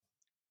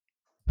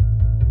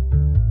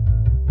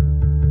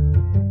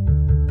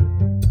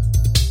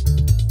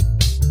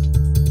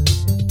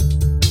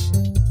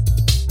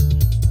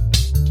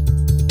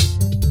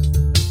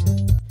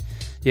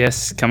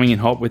Yes, coming in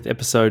hot with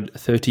episode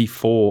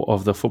 34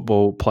 of the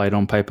Football Played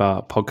on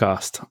Paper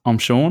podcast. I'm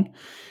Sean,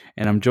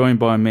 and I'm joined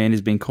by a man who's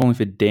been calling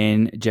for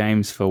Dan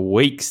James for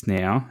weeks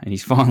now, and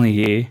he's finally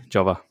here.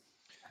 Jobber,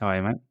 how are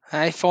you, mate?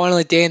 Hey,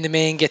 finally, Dan the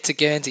man gets a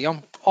Guernsey.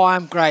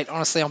 I'm great.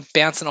 Honestly, I'm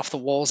bouncing off the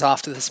walls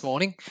after this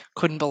morning.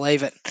 Couldn't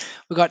believe it.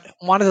 We got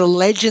one of the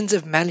legends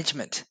of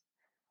management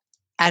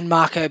and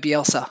Marco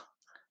Bielsa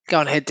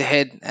going head to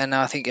head, and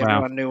I think Wow.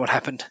 everyone knew what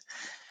happened.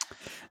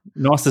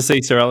 Nice to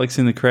see Sir Alex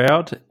in the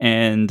crowd,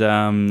 and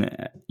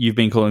you've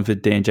been calling for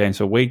Dan James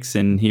for weeks,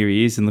 and here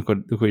he is, and look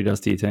what he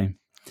does to your team.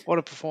 What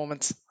a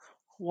performance.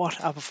 What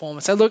a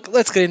performance. So, look,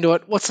 let's get into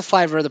it. What's the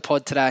flavour of the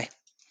pod today?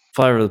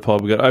 Flavour of the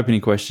pod, we've got opening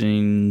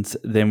questions,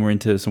 then we're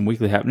into some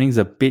weekly happenings,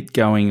 a bit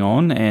going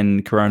on,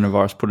 and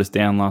coronavirus put us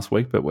down last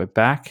week, but we're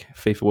back.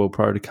 FIFA World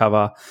Pro to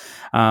cover.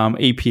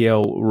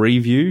 EPL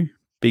review,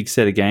 big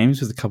set of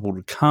games with a couple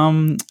to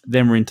come.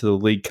 Then we're into the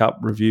League Cup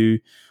review,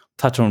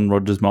 touch on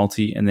Rogers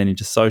multi, and then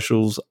into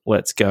socials.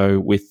 Let's go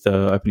with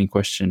the opening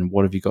question.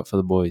 What have you got for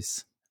the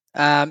boys?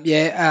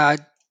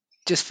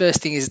 Just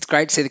first thing is it's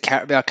great to see the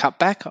Carabao Cup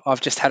back.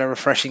 I've just had a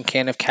refreshing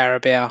can of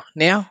Carabao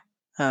now.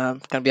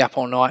 Going to be up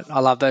all night. I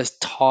love those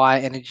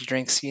Thai energy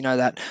drinks. You know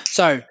that.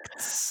 So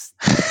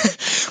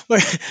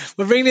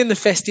we're bringing in the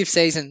festive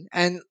season,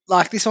 and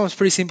like this one was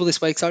pretty simple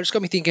this week. So it just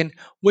got me thinking: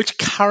 which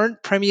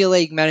current Premier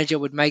League manager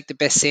would make the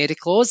best Santa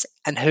Claus,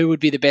 and who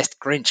would be the best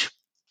Grinch?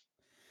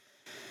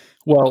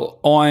 Well,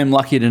 I'm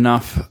lucky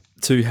enough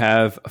to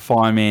have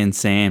Fireman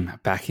Sam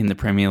back in the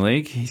Premier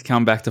League. He's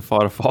come back to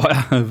fight a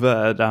fire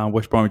at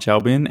West Bromwich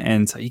Albion,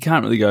 and so you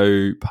can't really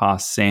go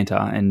past Santa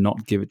and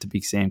not give it to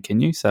Big Sam,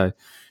 can you? So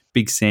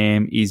Big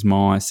Sam is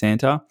my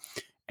Santa.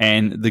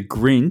 And the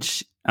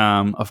Grinch,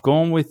 I've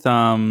gone with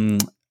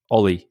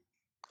Ollie.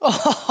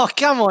 Oh,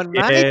 come on,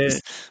 mate!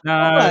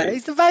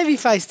 He's the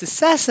baby-faced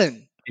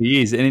assassin.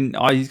 He is, and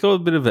he's got a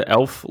bit of an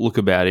elf look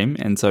about him,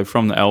 and so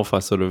from the elf, I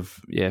sort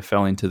of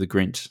fell into the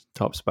Grinch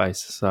type space.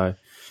 So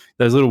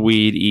those little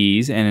weird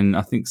ears, and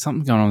I think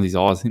something's going on with his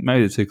eyes. I think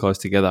maybe they're too close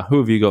together. Who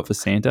have you got for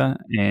Santa,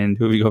 and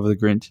who have you got for the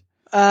Grinch?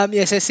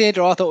 So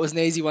Santa I thought was an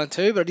easy one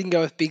too, but I didn't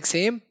go with Big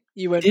Sam.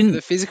 You went for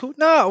the physical.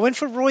 No, I went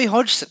for Roy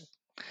Hodgson.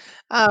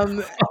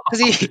 Because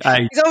he's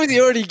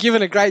obviously already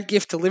given a great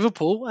gift to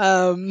Liverpool,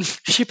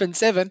 shipping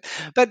 7.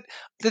 But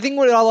the thing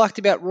what I liked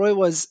about Roy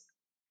was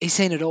he's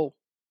seen it all.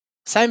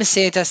 Same as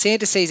Santa.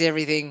 Santa sees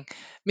everything.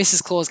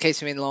 Mrs. Claus keeps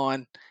him in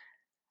line.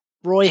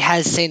 Roy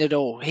has seen it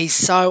all. He's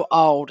so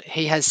old.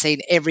 He has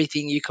seen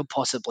everything you could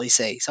possibly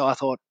see. So I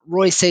thought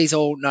Roy sees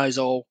all, knows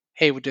all.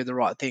 He would do the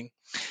right thing.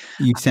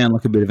 You sound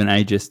like a bit of an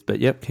ageist, but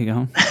yep, keep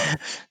going.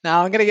 No,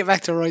 I'm going to get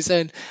back to Roy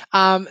soon.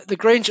 The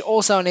Grinch,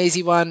 also an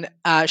easy one.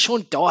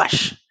 Sean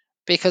Dyche,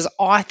 because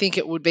I think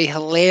it would be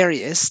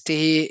hilarious to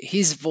hear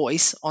his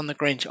voice on the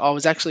Grinch. I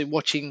was actually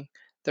watching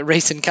the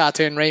recent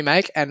cartoon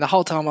remake, and the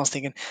whole time I was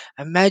thinking,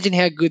 imagine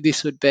how good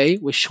this would be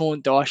with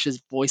Sean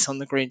Dyche's voice on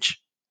the Grinch.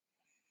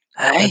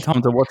 Hey?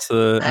 Time to watch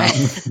the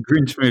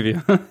Grinch movie.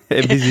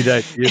 A busy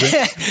day.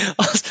 Yeah,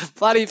 I was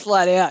bloody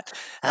flat out.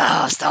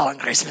 Oh, stolen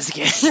Christmas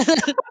again.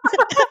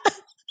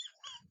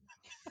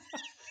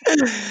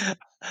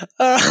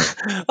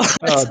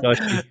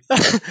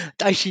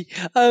 Daishi.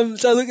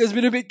 So look, there's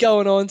been a bit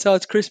going on. So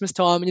it's Christmas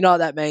time, and you know what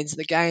that means.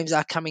 The games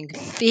are coming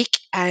thick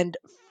and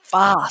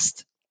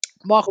fast.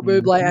 Michael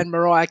Bublé and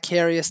Mariah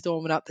Carey are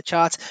storming up the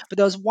charts. But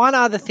there was one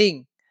other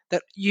thing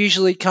that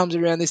usually comes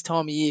around this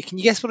time of year. Can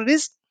you guess what it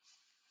is?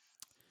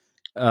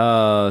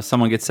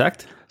 Someone gets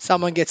sacked?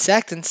 Someone gets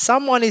sacked, and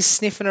someone is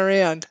sniffing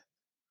around.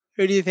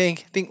 Who do you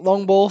think? Think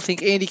long ball?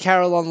 Think Andy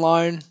Carroll on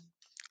loan?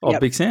 Oh,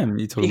 yep. Big Sam,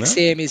 you talking Big about?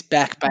 Sam is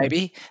back,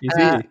 baby.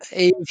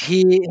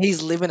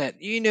 He's living it.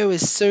 You knew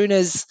as soon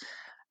as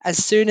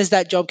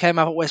that job came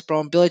up at West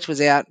Brom, Bilic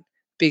was out.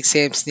 Big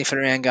Sam sniffing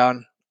around,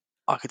 going,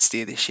 "I could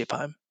steer this ship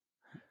home."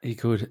 He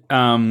could.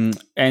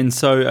 And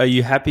so, are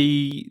you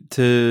happy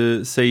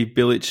to see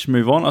Bilic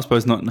move on? I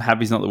suppose not.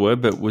 Happy's not the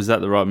word, but was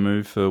that the right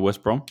move for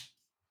West Brom?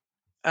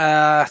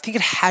 I think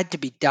it had to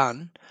be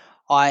done.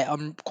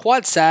 I'm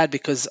quite sad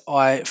because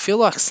I feel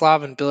like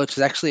Slaven Bilic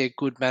is actually a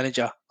good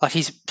manager. Like,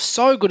 he's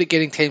so good at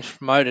getting teams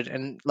promoted,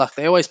 and like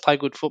they always play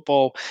good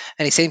football,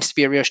 and he seems to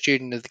be a real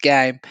student of the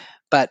game.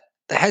 But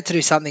they had to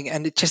do something,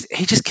 and he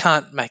just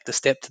can't make the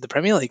step to the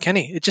Premier League, can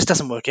he? It just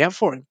doesn't work out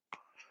for him.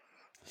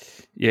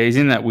 Yeah, he's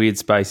in that weird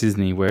space,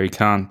 isn't he, where he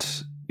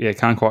can't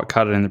quite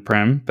cut it in the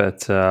Prem,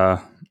 but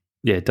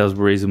it does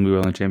reasonably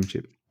well in the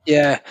Championship.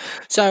 Yeah.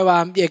 So,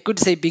 good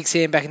to see Big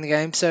Sam back in the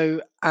game.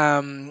 So,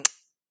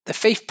 the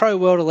FIFA Pro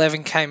World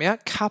 11 came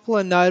out. Couple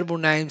of notable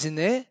names in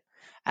there.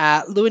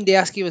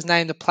 Lewandowski was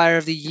named the Player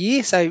of the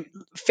Year. So,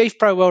 FIFA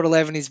Pro World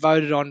 11 is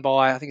voted on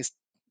by, I think it's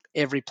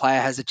every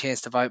player has a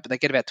chance to vote, but they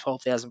get about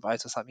 12,000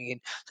 votes or something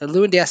in. So,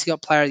 Lewandowski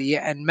got Player of the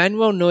Year, and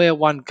Manuel Neuer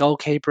won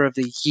Goalkeeper of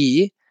the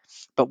Year,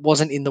 but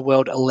wasn't in the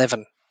World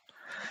 11.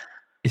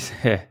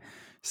 Yeah.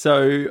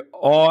 So,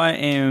 I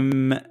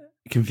am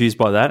confused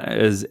by that,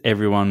 as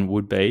everyone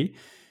would be.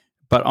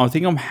 But I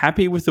think I'm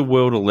happy with the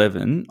World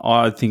 11.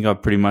 I think I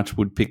pretty much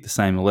would pick the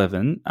same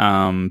 11.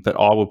 But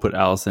I would put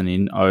Alisson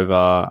in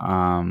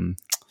over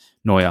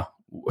Neuer.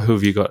 Who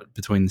have you got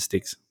between the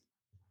sticks?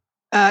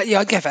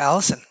 I'd go for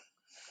Alisson.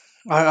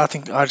 I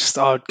think I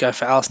would go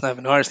for Alisson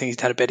over Neuer. I just think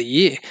he's had a better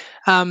year.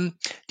 Do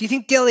you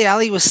think Dele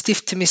Alli was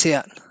stiff to miss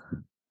out?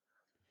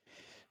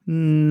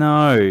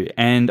 No,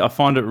 and I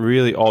find it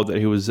really odd that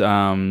he was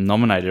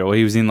nominated, or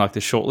he was in like the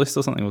shortlist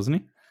or something, wasn't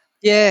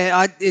he? Yeah,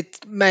 I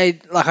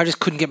just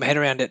couldn't get my head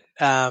around it.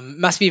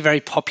 Must be a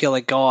very popular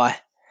guy.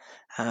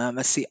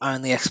 That's the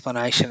only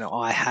explanation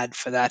I had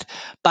for that.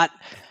 But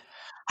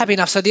happy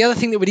enough. So the other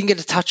thing that we didn't get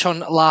to touch on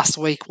last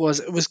week was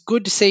it was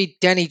good to see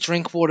Danny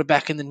Drinkwater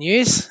back in the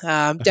news.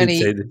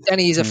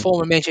 Danny is a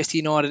former Manchester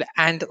United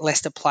and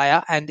Leicester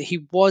player, and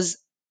he was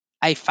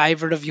a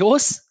favourite of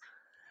yours.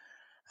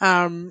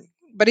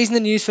 But he's in the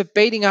news for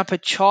beating up a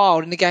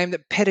child in a game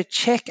that Petr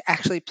Cech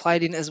actually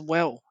played in as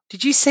well.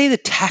 Did you see the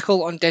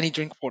tackle on Danny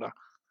Drinkwater?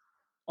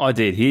 I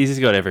did. He's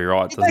got every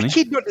right, doesn't he? That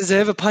kid not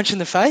deserve a punch in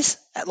the face,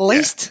 at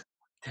least? Yeah.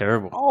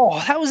 Terrible.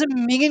 Oh, that was a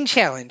minging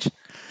challenge.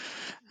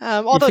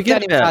 You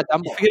forget about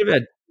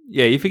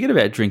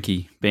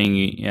Drinky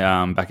being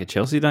back at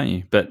Chelsea, don't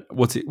you? But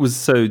was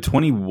so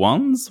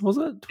 21s, was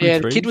it? 23s? Yeah,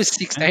 the kid was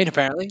 16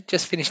 apparently.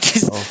 Just finished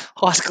his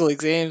high school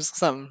exams or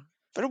something.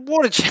 But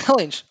what a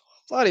challenge.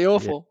 Bloody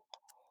awful.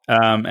 Yeah.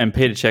 And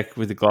Petr Cech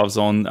with the gloves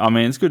on. I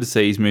mean, it's good to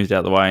see he's moved out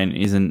of the way and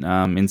isn't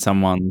in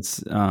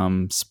someone's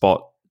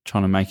spot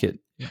trying to make it.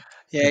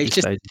 Yeah, he's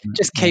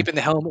just keeping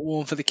the helmet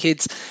warm for the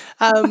kids.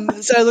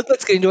 So look,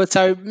 let's get into it.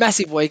 So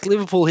massive week.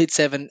 Liverpool hit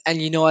 7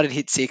 and United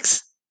hit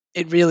 6.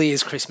 It really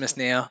is Christmas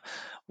now.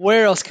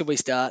 Where else can we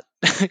start?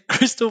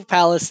 Crystal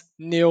Palace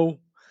 0,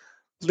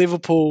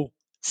 Liverpool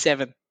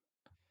 7.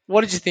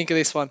 What did you think of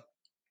this one?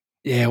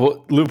 Yeah,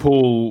 well,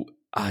 Liverpool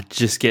are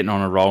just getting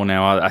on a roll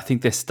now. I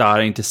think they're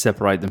starting to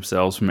separate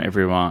themselves from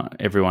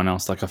everyone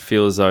else. Like I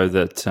feel as though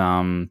that,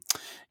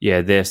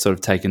 they're sort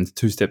of taking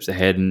 2 steps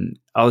ahead, and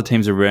other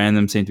teams around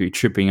them seem to be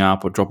tripping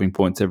up or dropping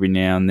points every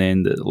now and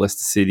then. The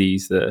Leicester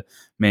Cities, the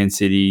Man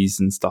Cities,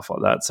 and stuff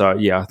like that. So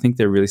yeah, I think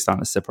they're really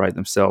starting to separate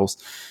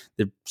themselves.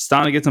 They're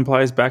starting to get some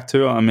players back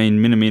too. I mean,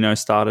 Minamino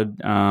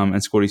started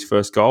and scored his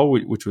first goal,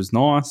 which was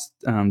nice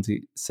to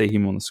see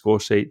him on the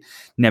score sheet.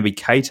 Naby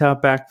Keita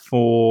back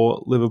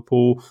for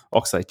Liverpool.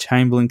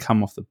 Oxlade-Chamberlain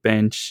come off the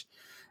bench.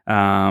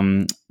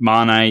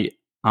 Mane,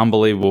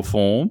 unbelievable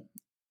form,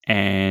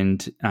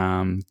 and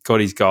got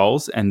his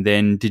goals. And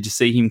then did you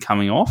see him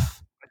coming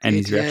off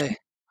his reaction?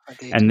 I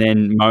did. And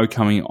then Mo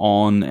coming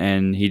on,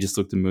 and he just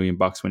looked $1 million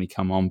when he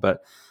come on. But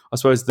I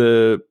suppose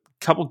the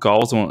couple of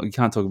goals, we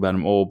can't talk about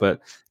them all, but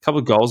a couple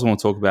of goals I want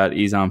to talk about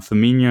is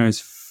Firmino's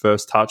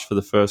first touch for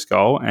the first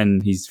goal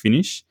and his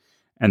finish.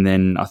 And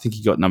then I think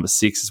he got number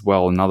 6 as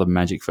well, another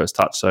magic first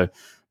touch. So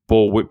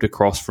ball whipped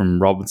across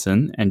from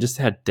Robertson, and just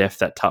how deft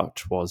that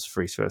touch was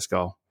for his first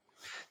goal.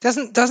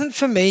 Doesn't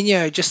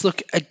Firmino just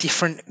look a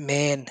different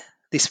man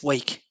this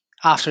week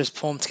after his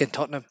performance against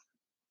Tottenham?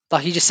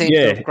 Like he just seems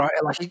to look great.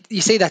 Like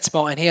you see that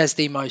smile, and he has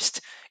the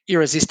most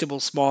irresistible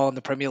smile in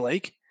the Premier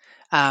League.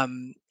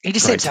 He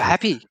just seems so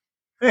happy.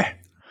 Yeah.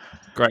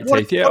 Great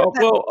teeth. Yeah.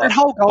 That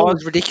whole goal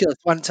was ridiculous.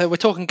 So we're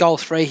talking goal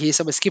 3 here.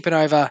 So we're skipping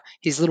over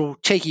his little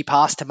cheeky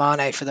pass to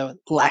Mane for the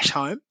lash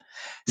home.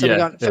 So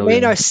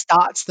Firmino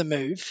starts the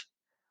move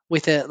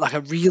with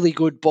a really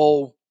good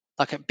ball,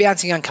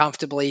 bouncing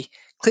uncomfortably,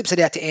 clips it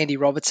out to Andy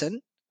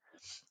Robertson.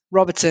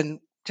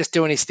 Robertson just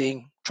doing his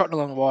thing, trotting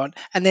along wide.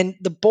 And then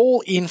the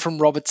ball in from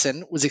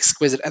Robertson was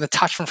exquisite, and the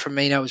touch from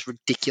Firmino was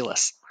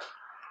ridiculous.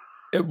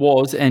 It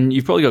was, and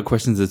you've probably got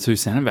questions of the 2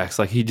 centre-backs.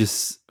 Like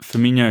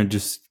Firmino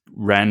just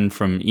ran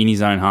from in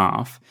his own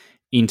half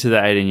into the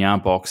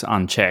 18-yard box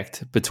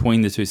unchecked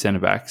between the 2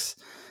 centre-backs.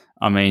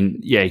 I mean,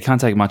 yeah, you can't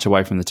take much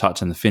away from the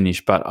touch and the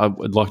finish, but I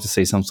would like to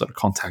see some sort of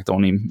contact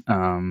on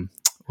him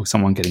or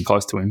someone getting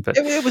close to him. But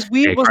it was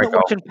weird, wasn't it,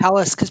 watching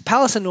Palace? Because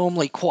Palace are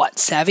normally quite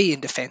savvy in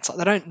defence. Like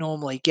they don't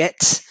normally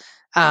get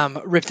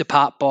ripped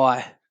apart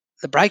by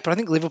the break, but I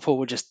think Liverpool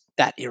were just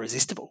that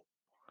irresistible.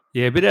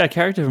 Yeah, a bit out of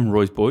character from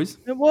Roy's boys.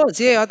 It was,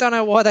 yeah. I don't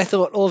know why they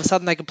thought all of a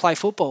sudden they could play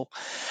football.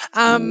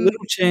 Little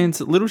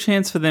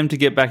chance for them to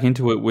get back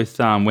into it with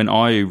when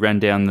Ayew ran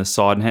down the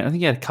side, and I think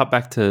he had a cut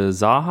back to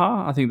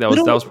Zaha. I think that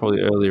was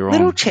probably earlier on.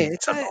 Little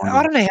chance.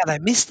 I don't know how they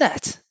missed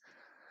that.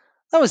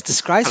 That was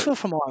disgraceful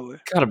from Ayew.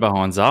 Cut it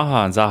behind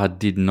Zaha, and Zaha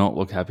did not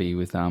look happy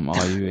with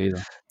Ayew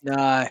either.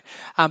 No,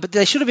 but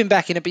they should have been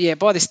back in it. But yeah,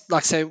 by this,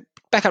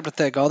 back up to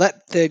third goal.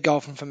 That third goal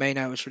from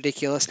Firmino was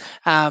ridiculous.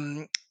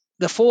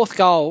 The fourth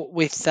goal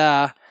with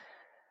the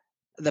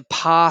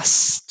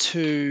pass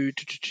to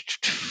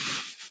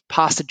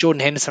Jordan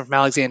Henderson from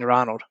Alexander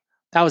Arnold.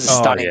 That was a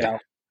stunning goal.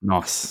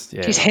 Nice.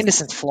 Yeah.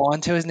 Henderson's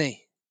flying too, isn't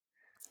he?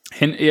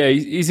 Yeah,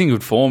 he's in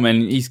good form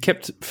and he's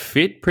kept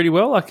fit pretty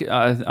well.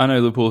 I know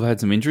Liverpool have had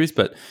some injuries,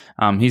 but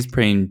he's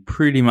been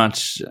pretty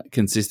much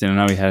consistent. I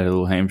know he had a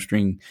little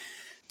hamstring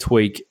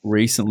tweak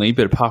recently,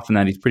 but apart from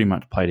that, he's pretty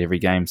much played every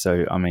game.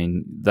 So I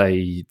mean,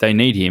 they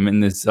need him,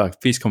 and there's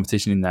fierce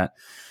competition in that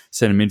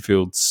centre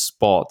midfield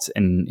spot,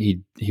 and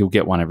he'll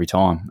get one every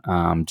time,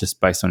 just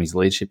based on his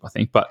leadership, I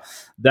think. But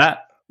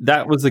that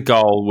that was the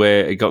goal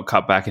where it got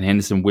cut back and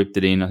Henderson whipped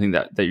it in. I think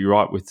that you're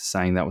right with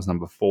saying that was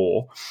number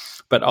 4.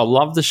 But I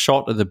love the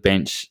shot of the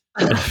bench.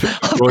 I've got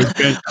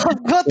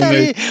that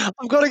here.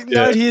 I've got a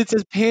note here that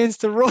says pans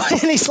to Roy,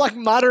 and he's like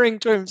muttering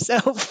to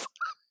himself.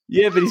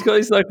 Yeah, but he's got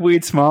this like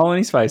weird smile on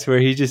his face where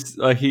he's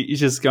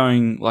just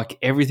going like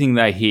everything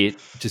they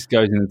hit just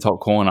goes in the top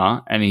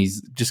corner, and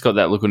he's just got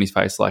that look on his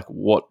face like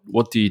what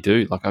do you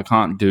do? Like I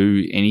can't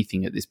do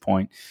anything at this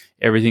point.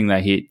 Everything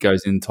they hit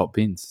goes in the top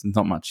bins. There's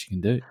not much you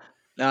can do.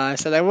 No,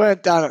 so they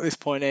weren't done at this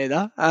point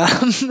either.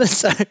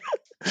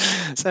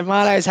 So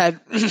Mane's had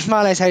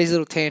his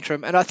little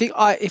tantrum, and I think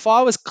if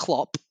I was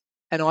Klopp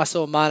and I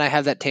saw Mane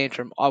have that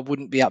tantrum, I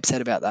wouldn't be upset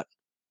about that.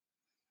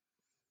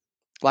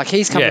 Like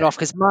he's coming off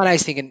because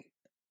Mane's thinking,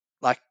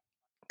 like,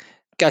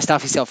 go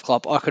stuff yourself,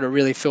 Klopp. I could have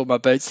really filled my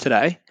boots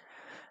today.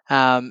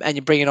 And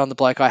you're bringing on the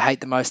bloke I hate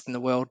the most in the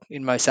world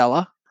in Mo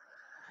Salah.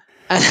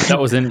 That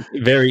was a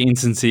very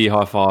insincere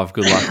high five.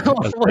 Good luck.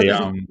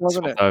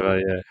 Wasn't it? Over,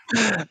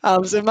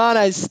 yeah. So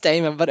Mane's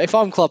steaming, but if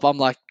I'm Klopp, I'm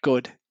like,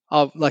 good.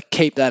 I'll like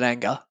keep that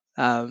anger.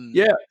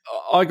 Yeah,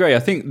 I agree. I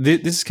think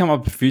this has come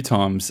up a few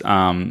times,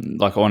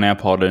 like on our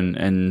pod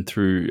and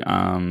through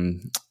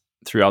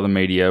other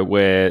media,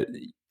 where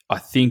I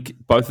think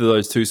both of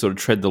those two sort of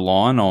tread the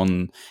line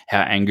on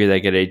how angry they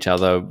get at each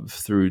other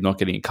through not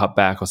getting a cut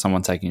back or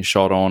someone taking a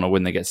shot on or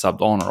when they get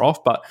subbed on or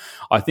off. But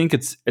I think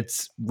it's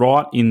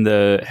right in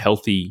the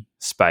healthy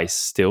space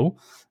still.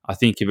 I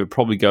think if it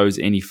probably goes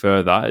any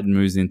further, it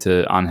moves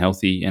into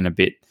unhealthy and a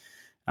bit,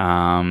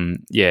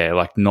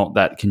 like not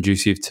that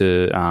conducive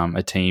to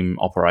a team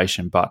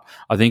operation. But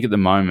I think at the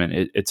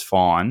moment it's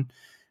fine.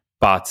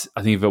 But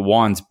I think if it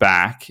winds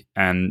back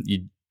and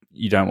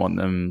you don't want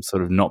them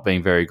sort of not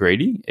being very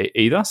greedy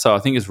either. So I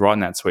think it's right in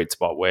that sweet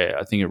spot where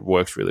I think it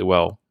works really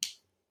well,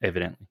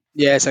 evidently.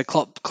 Yeah, so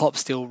Klopp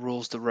still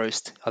rules the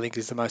roost, I think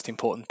is the most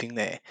important thing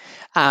there.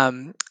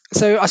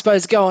 So I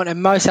suppose go on,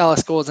 and Mo Salah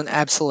scores an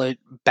absolute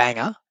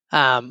banger.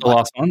 The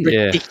last one,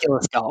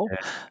 ridiculous goal.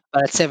 Yeah.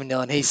 But at 7-0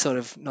 and he's sort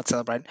of not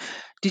celebrating.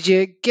 Did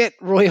you get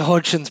Roy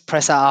Hodgson's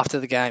presser after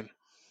the game?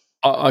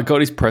 I got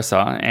his presser,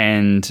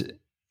 and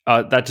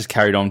that just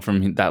carried on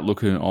from that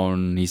look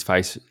on his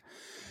face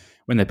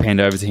when they panned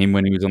over to him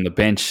when he was on the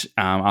bench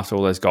after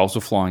all those goals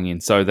were flying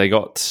in. So they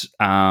got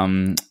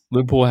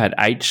Liverpool had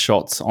 8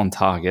 shots on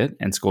target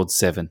and scored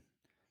 7.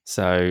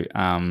 So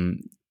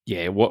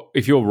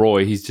if you're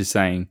Roy, he's just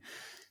saying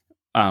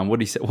what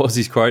was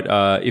his quote?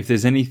 If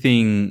there's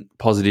anything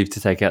positive to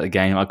take out of the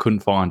game, I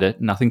couldn't find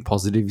it. Nothing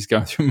positive is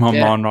going through my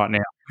mind right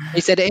now.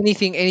 He said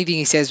anything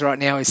he says right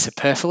now is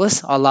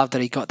superfluous. I love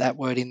that he got that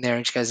word in there,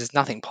 and she goes, there's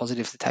nothing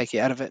positive to take you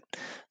out of it.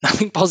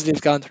 Nothing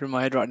positive going through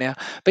my head right now.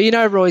 But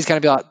Roy's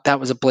going to be like, that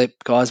was a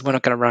blip, guys. We're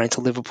not going to run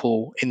into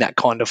Liverpool in that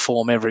kind of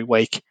form every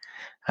week.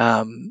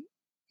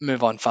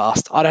 Move on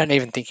fast. I don't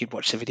even think he'd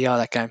watch the video of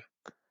that game.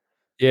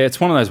 Yeah,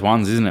 it's one of those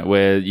ones, isn't it,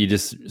 where you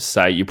just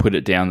say you put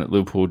it down that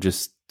Liverpool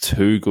just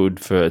too good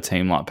for a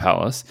team like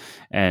Palace,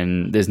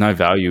 and there's no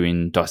value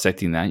in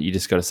dissecting that. You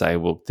just got to say,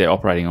 well, they're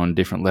operating on a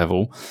different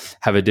level,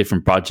 have a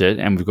different budget,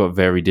 and we've got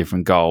very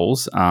different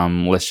goals.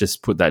 Let's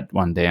just put that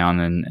one down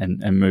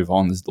and move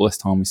on. There's less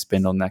time we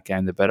spend on that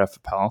game, the better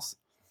for Palace.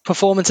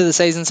 Performance of the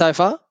season so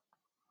far?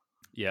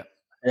 Yeah,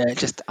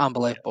 just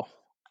unbelievable.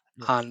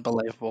 Yeah.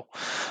 Unbelievable.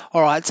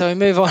 All right, so we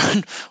move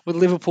on with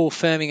Liverpool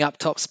firming up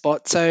top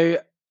spot. So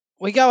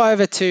we go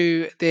over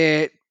to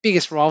their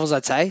biggest rivals,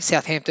 I'd say,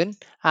 Southampton.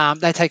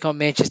 They take on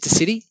Manchester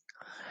City.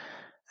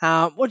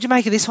 What did you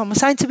make of this one? Were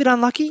Saints a bit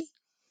unlucky?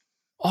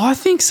 I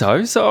think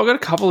so. So I've got a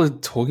couple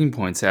of talking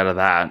points out of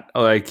that,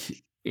 like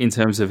in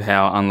terms of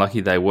how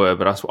unlucky they were.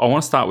 But I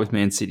want to start with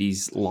Man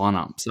City's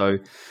lineup. So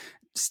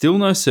still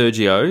no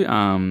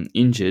Sergio,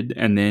 injured,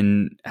 and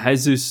then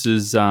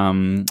Jesus'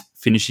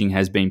 finishing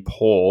has been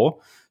poor.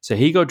 So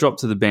he got dropped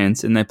to the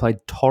bench, and they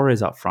played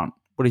Torres up front.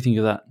 What do you think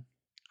of that?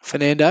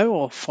 Fernando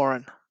or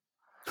Foreign?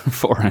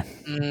 Foreign.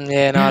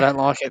 I don't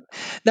like it.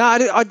 No,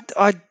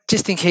 I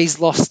just think he's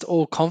lost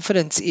all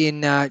confidence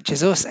in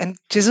Jesus, and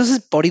Jesus'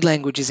 body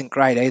language isn't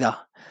great either.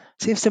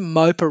 Seems to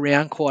mope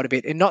around quite a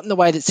bit, and not in the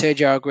way that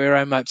Sergio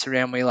Aguero mopes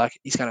around where you're like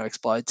he's going to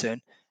explode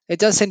soon. It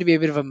does seem to be a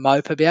bit of a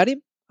mope about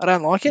him. I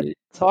don't like it,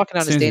 so I can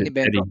understand him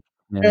better.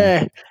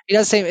 Yeah, he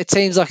does seem. It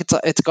seems like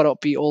it's got to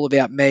be all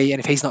about me, and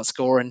if he's not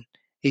scoring,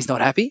 he's not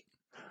happy.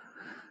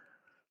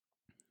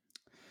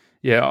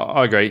 Yeah,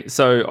 I agree.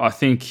 So I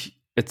think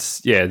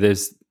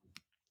there's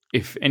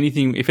if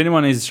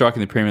anyone needs a striker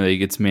in the Premier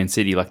League, it's Man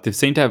City. Like they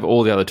seem to have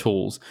all the other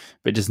tools,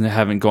 but just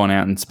haven't gone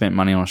out and spent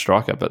money on a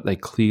striker. But they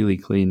clearly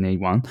need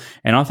one,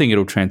 and I think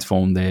it'll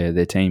transform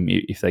their team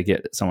if they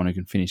get someone who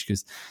can finish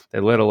because they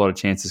let a lot of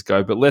chances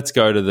go. But let's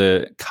go to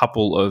the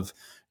couple of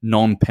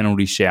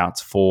non-penalty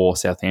shouts for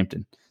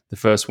Southampton. The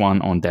first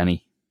one on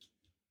Danny.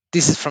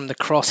 This is from the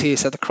cross here.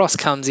 So the cross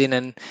comes in,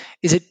 and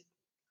is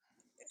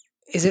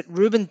it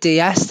Ruben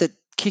Dias that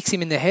kicks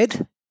him in the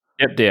head?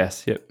 Yep,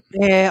 Dias. Yep.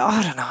 Yeah,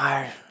 I don't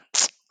know.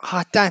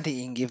 I don't think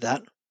you can give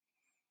that.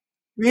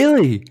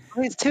 Really? I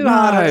mean, it's too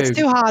hard. It's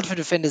too hard for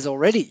defenders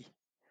already.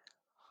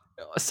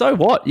 So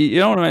what? You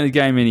don't want to make the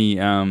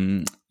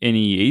game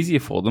any easier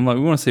for them. Like,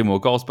 we want to see more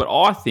goals. But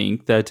I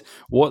think that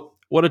what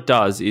it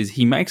does is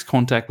he makes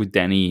contact with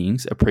Danny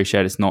Ings.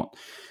 Appreciate it's not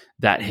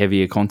that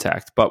heavy a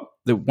contact. But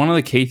one of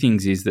the key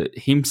things is that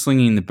him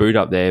slinging the boot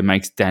up there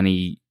makes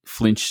Danny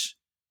flinch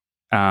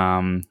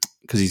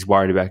because he's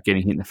worried about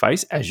getting hit in the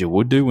face, as you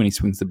would do when he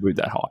swings the boot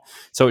that high.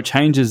 So it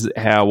changes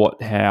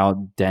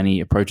how Danny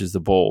approaches the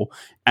ball,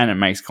 and it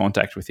makes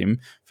contact with him.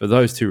 For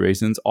those two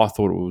reasons, I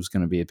thought it was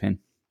going to be a pen.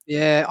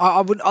 Yeah,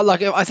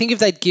 I think if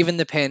they'd given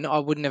the pen, I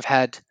wouldn't have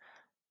had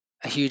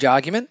a huge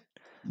argument.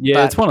 Yeah,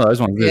 but it's one of those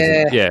ones.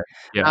 Yeah.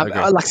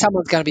 Like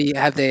someone's going to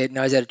have their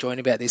nose out of joint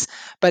about this.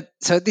 But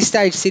so at this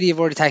stage, City have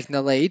already taken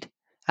the lead.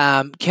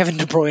 Kevin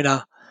De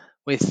Bruyne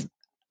with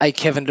a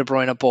Kevin De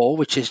Bruyne ball,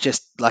 which is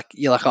just like,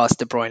 you're like, oh, it's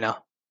De Bruyne.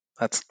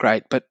 That's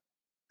great. But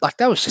like,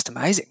 that was just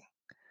amazing.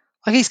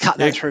 Like, he's cut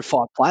that through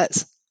 5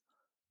 players.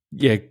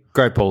 Yeah,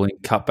 great balling.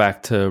 Cut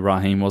back to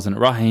Raheem, wasn't it?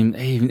 Raheem,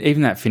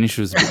 even that finish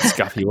was a bit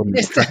scuffy, wasn't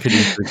it? Struck it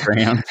into the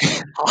ground.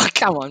 Oh,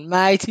 come on,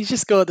 mate. He's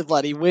just scored the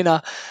bloody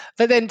winner.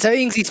 But then, so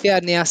Ingsy's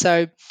fouled now.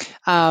 So,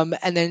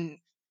 and then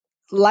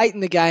late in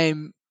the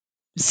game,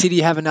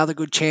 City have another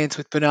good chance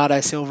with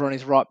Bernardo Silva on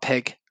his right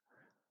peg.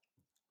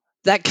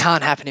 That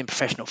can't happen in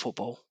professional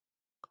football.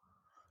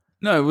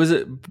 No, was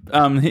it?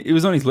 It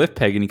was on his left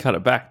peg and he cut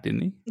it back,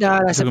 didn't he? No.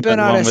 So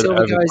Bernardo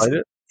Silva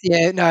goes.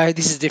 Yeah, no,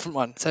 this is a different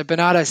one. So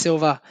Bernardo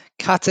Silva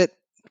cuts it,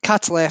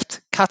 cuts left,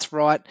 cuts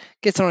right,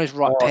 gets on his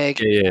right peg.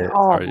 Yeah,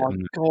 oh my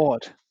God,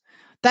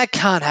 that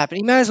can't happen.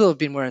 He may as well have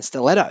been wearing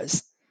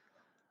stilettos.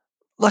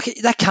 Like,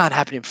 that can't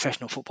happen in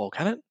professional football,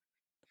 can it?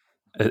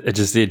 It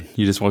just did.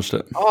 You just watched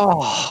it.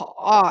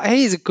 Oh,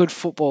 he is a good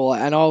footballer,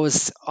 and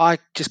I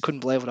just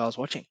couldn't believe what I was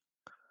watching.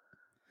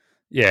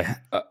 Yeah,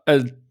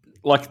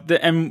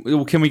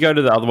 can we go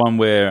to the other one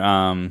where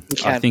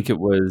I think it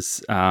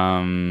was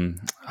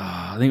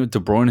De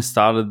Bruyne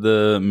started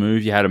the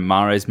move. You had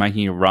Mahrez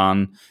making a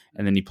run,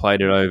 and then he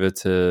played it over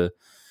to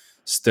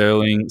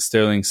Sterling.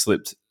 Sterling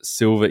slipped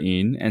Silva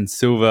in, and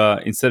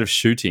Silva, instead of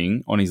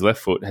shooting on his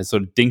left foot, has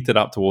sort of dinked it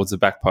up towards the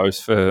back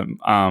post for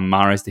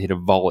Mahrez to hit a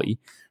volley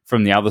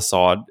from the other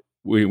side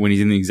when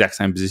he's in the exact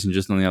same position,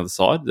 just on the other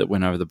side that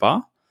went over the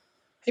bar.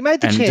 He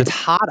made the chance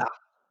harder.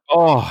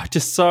 Oh,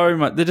 just so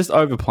much. They're just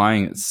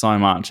overplaying it so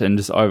much and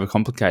just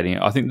overcomplicating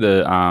it. I think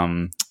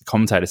the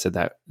commentator said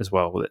that as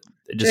well. That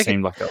it just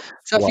seemed like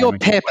So if you're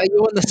Pep, are you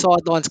on the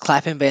sidelines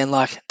clapping, being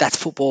like, that's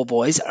football,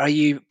 boys? Or are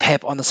you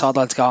Pep on the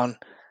sidelines going,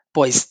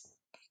 boys,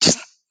 just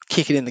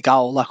kick it in the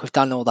goal like we've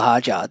done all the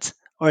hard yards?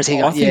 Or is he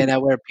going,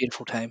 we're a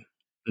beautiful team?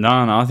 No,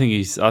 I think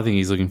he's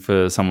looking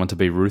for someone to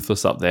be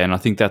ruthless up there, and I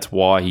think that's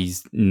why he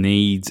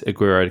needs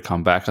Aguero to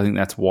come back. I think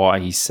that's why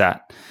he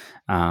sat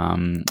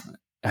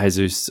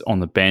Jesus on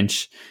the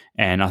bench,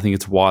 and I think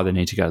it's why they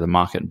need to go to the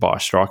market and buy a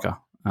striker.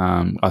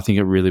 I think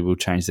it really will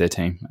change their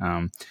team.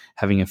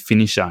 Having a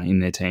finisher in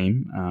their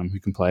team who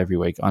can play every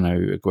week. I know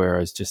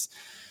Aguero is just,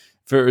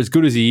 for as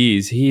good as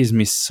he has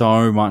missed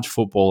so much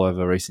football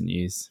over recent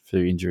years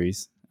through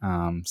injuries.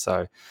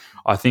 So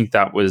I think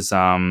that was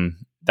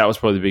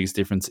probably the biggest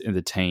difference in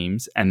the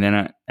teams. And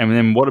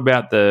then what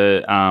about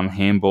the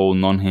handball,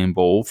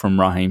 non-handball from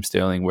Raheem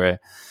Sterling,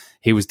 where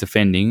he was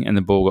defending and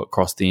the ball got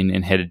crossed in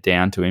and headed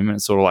down to him, and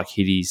it sort of like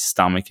hit his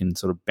stomach and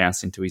sort of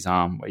bounced into his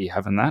arm. Are you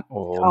having that?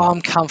 Or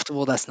I'm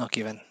comfortable that's not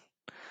given.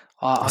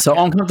 So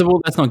I'm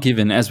comfortable that's not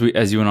given, as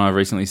you and I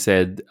recently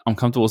said. I'm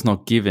comfortable it's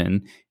not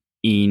given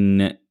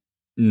in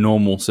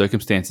normal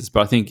circumstances,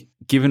 but I think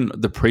given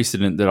the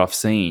precedent that I've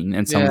seen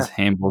and some of the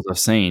handballs I've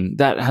seen,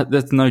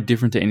 that's no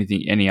different to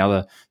any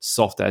other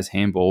soft as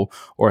handball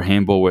or a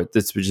handball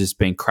that's just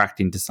been cracked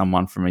into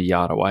someone from a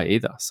yard away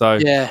either. So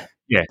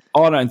yeah,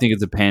 I don't think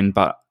it's a pen,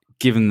 but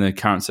given the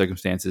current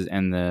circumstances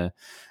and the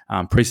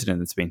precedent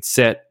that's been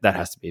set, that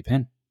has to be a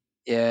pen.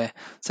 Yeah.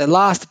 So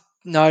last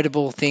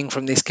notable thing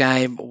from this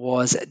game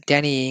was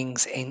Danny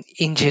Ings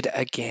injured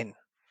again.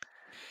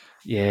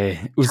 Yeah,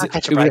 it was a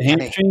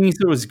hamstring. He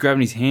thought it was grabbing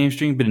his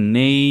hamstring, but a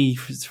knee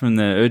from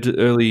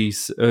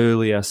the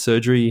earlier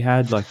surgery he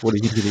had. Like, what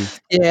did he do?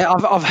 Yeah,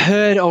 I've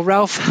heard.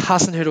 Ralph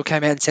Hasenhüttl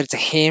came out and said it's a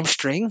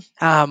hamstring,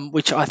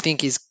 which I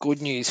think is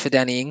good news for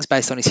Danny Ings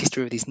based on his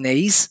history with his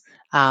knees.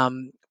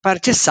 But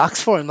it just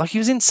sucks for him. Like, he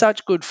was in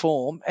such good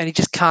form, and he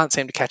just can't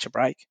seem to catch a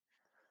break.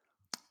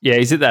 Yeah,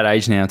 he's at that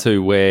age now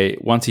too, where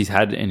once he's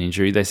had an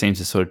injury, they seem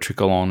to sort of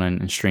trickle on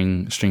and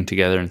string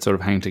together and sort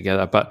of hang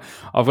together. But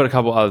I've got a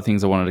couple other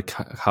things I wanted to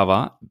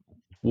cover.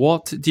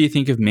 What do you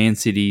think of Man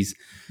City's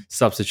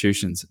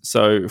substitutions?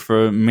 So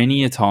for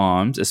many a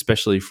times,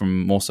 especially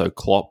from more so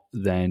Klopp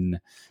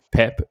than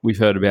Pep, we've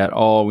heard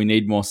about, we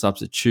need more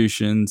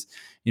substitutions.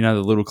 You know,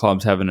 the little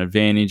clubs have an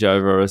advantage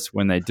over us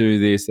when they do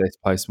this. They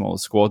play smaller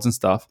squads and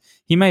stuff.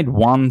 He made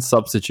one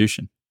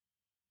substitution.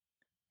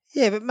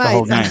 Yeah, but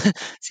mate,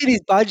 it's in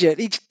his budget.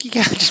 You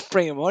can't just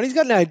bring him on. He's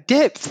got no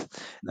depth.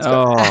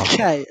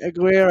 Okay,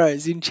 Aguero,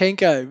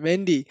 Zinchenko,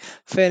 Mendy,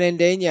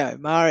 Fernandinho,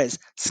 Mahrez.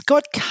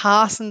 Scott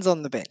Carson's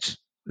on the bench.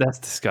 That's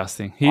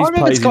disgusting. He's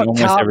plays in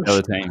almost every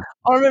other team.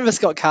 I remember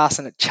Scott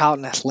Carson at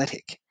Charlton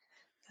Athletic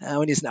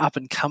when he was an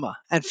up-and-comer.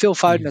 And Phil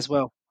Foden as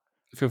well.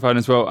 Phil Foden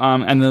as well.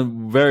 And the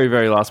very,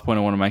 very last point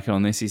I want to make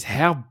on this is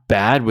how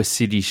bad were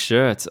City's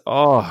shirts?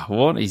 Oh,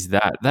 what is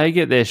that? They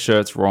get their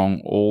shirts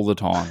wrong all the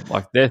time.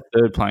 Like their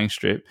third playing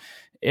strip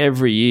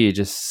every year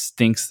just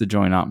stinks the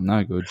joint up.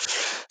 No good.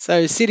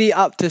 So City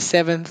up to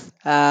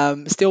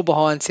 7th, still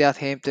behind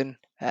Southampton.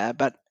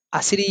 But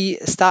are City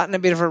starting a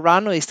bit of a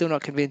run, or are you still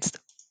not convinced?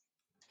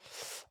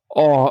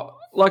 Oh,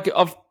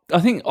 I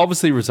think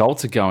obviously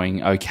results are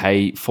going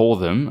okay for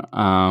them.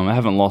 I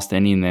haven't lost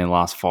any in their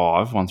last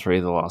 5, won 3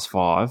 of the last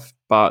 5.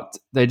 But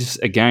they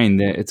just, again,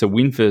 it's a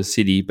win for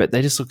City, but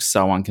they just look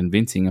so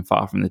unconvincing and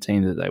far from the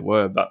team that they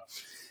were. But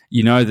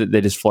you know that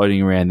they're just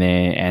floating around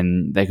there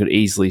and they could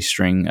easily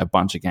string a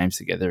bunch of games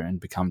together and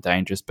become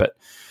dangerous. But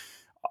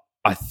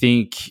I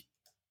think,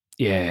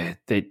 yeah,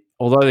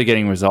 although they're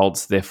getting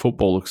results, their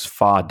football looks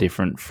far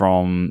different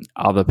from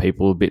other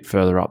people a bit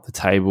further up the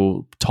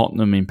table.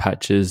 Tottenham in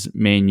patches,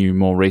 Man U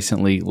more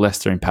recently,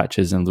 Leicester in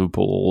patches, and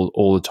Liverpool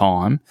all the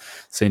time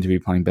seem to be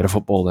playing better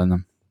football than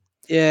them.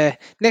 Yeah.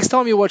 Next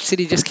time you watch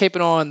City, just keep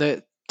an eye on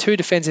the 2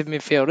 defensive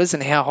midfielders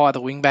and how high the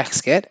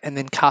wing-backs get, and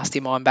then cast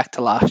your mind back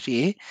to last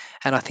year.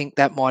 And I think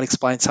that might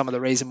explain some of the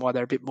reason why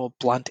they're a bit more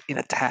blunt in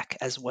attack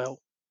as well.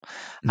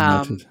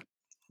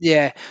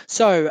 Yeah.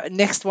 So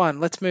next one,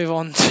 let's move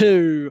on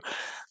to,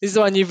 this is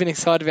the one you've been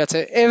excited about.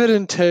 So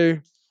Everton 2,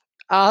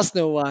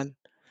 Arsenal 1.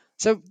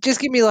 So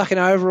just give me like an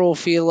overall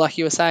feel, like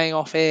you were saying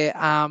off air,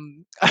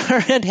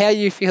 around how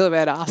you feel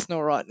about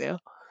Arsenal right now.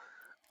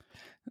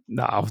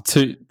 No,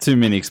 too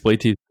many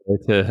expletives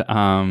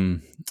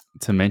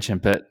to mention,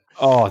 but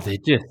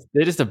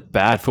they're just a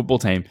bad football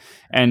team,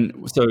 and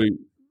so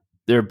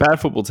they're a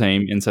bad football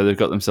team, and so they've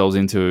got themselves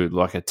into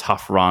like a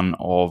tough run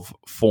of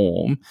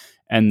form,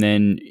 and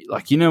then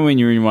like when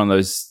you're in one of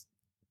those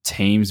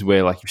teams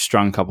where like you've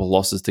strung a couple of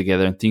losses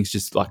together and things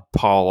just like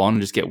pile on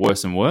and just get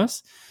worse and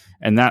worse,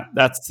 and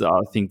that's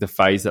I think the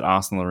phase that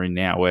Arsenal are in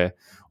now, where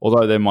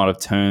although they might have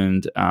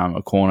turned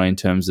a corner in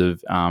terms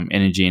of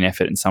energy and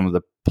effort and some of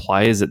the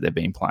players that they've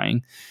been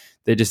playing,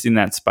 they're just in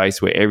that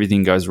space where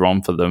everything goes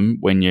wrong for them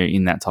when you're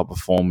in that type of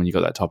form, when you've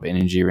got that type of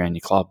energy around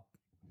your club.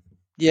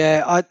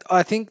 Yeah,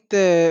 I think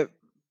the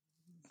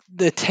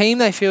team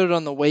they fielded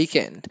on the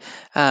weekend,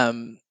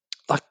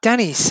 like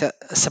Danny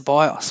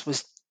Ceballos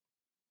was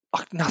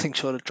like nothing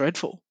short of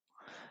dreadful.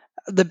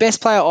 The best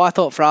player I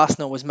thought for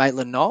Arsenal was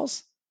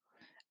Maitland-Niles.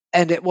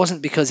 And it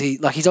wasn't because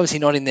he's obviously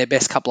not in their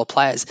best couple of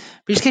players, but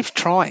he just keeps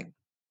trying.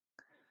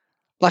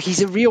 Like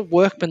he's a real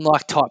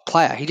workman-like type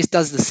player. He just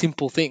does the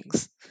simple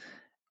things.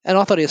 And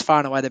I thought he was far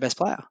and away their best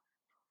player.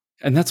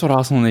 And that's what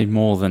Arsenal need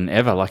more than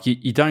ever. Like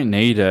you don't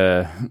need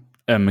a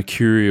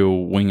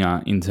mercurial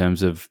winger in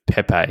terms of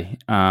Pepe.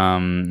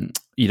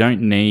 You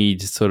don't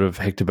need sort of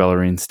Hector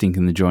Bellerin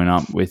stinking the joint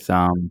up with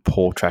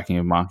poor tracking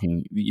of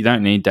marking. You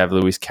don't need David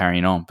Luiz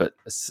carrying on, but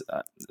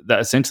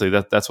essentially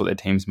that's what their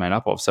team's made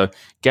up of. So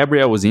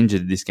Gabriel was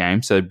injured this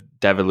game, so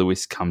David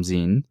Luiz comes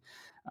in.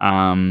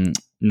 No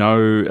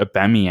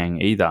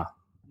Aubameyang either,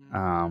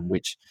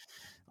 which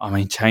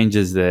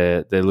changes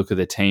their look of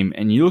their team.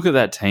 And you look at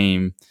that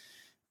team.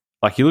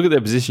 Like, you look at their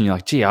position, you're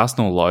like, gee,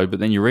 Arsenal low, but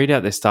then you read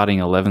out their starting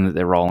 11 that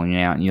they're rolling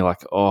out, and you're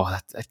like, oh,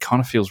 that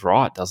kind of feels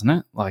right, doesn't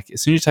it? Like,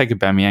 as soon as you take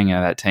Aubameyang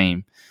out of that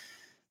team,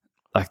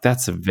 like,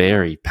 that's a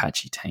very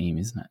patchy team,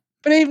 isn't it?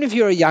 But even if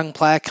you're a young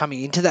player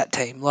coming into that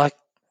team, like,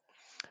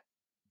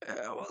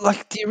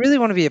 do you really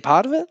want to be a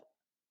part of it?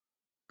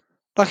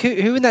 Like,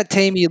 who in that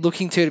team are you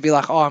looking to be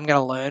like, oh, I'm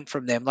going to learn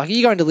from them? Like,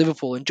 you're going to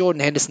Liverpool, and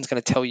Jordan Henderson's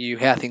going to tell you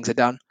how things are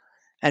done.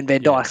 And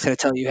Van Dijk's going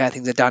to tell you how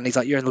things are done. He's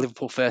like, you're in the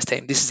Liverpool first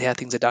team. This is how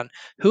things are done.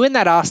 Who in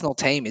that Arsenal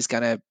team is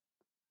going to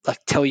like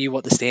tell you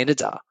what the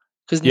standards are?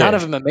 Because none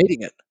of them are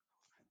meeting it.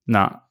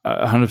 No,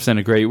 100%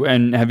 agree.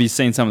 And have you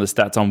seen some of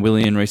the stats on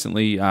Willian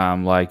recently?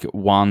 Like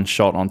 1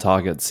 shot on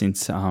target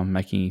since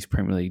making his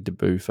Premier League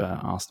debut for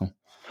Arsenal.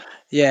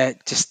 Yeah,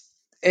 just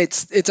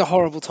it's a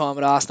horrible time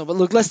at Arsenal. But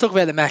look, let's talk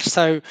about the match.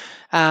 So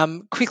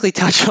quickly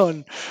touch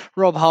on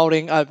Rob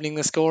Holding opening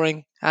the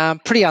scoring.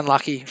 Pretty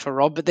unlucky for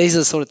Rob, but these are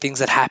the sort of things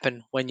that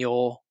happen when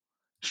you're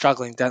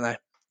struggling, don't they?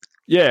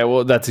 Yeah,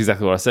 well, that's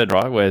exactly what I said,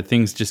 right? Where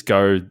things just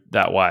go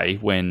that way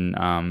when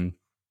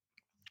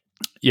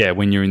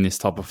when you're in this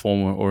type of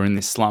form or in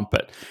this slump.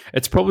 But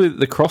it's probably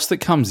the cross that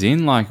comes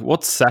in. Like,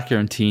 what's Saka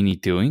and Tierney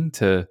doing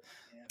to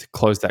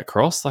close that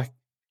cross? Like,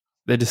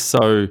 they're just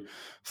so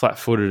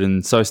flat-footed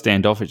and so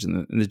standoffish,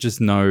 and there's just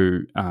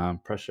no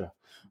pressure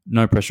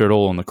at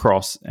all on the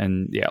cross.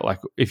 And yeah, like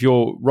if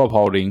you're Rob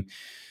Holding,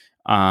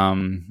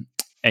 and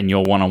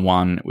you're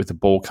one-on-one with the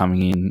ball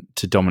coming in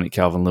to Dominic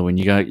Calvert-Lewin,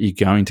 you're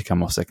going to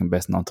come off second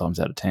best 9 times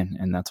out of 10,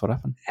 and that's what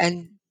happened.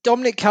 And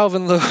Dominic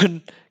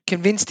Calvert-Lewin,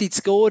 convinced he'd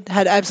scored,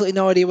 had absolutely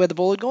no idea where the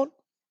ball had gone.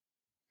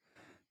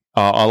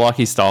 I like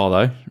his style,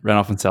 though. Ran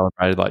off and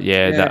celebrated. Like,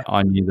 that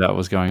I knew that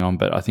was going on,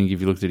 but I think if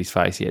you looked at his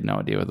face, he had no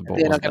idea where the ball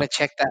was. They're not going to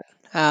check that.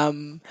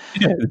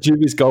 The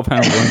dubious goal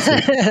panel.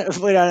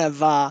 We don't have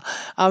VAR.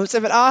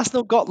 But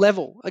Arsenal got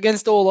level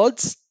against all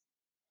odds.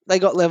 They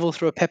got level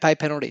through a Pepe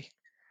penalty.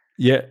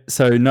 Yeah,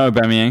 so no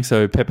Aubameyang.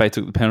 So Pepe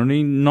took the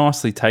penalty.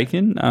 Nicely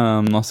taken,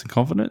 nice and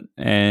confident.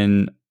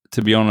 And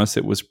to be honest,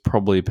 it was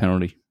probably a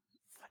penalty.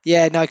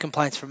 Yeah, no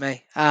complaints from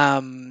me.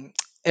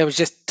 It was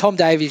just Tom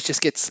Davies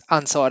just gets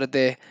unsighted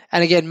there.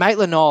 And again,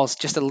 Maitland-Niles,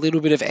 just a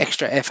little bit of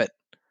extra effort.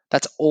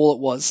 That's all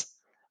it was.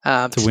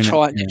 To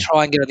try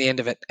and get on the end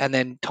of it. And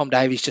then Tom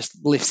Davies just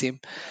lifts him.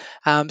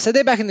 So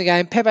they're back in the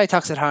game. Pepe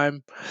tucks it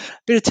home.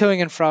 Bit of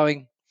toing and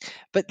froing.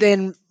 But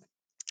then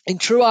in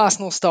true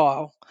Arsenal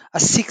style, a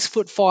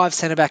 6'5"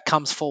 centre-back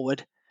comes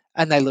forward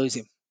and they lose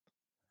him.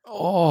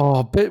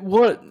 Oh, but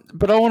what?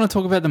 But I want to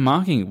talk about the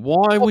marking.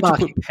 Why would you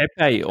put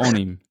Pepe on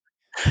him?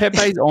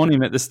 Pepe's on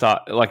him at the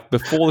start, like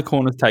before the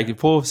corner's taken,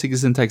 before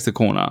Sigurdsson takes the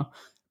corner.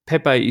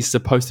 Pepe is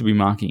supposed to be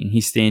marking.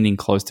 He's standing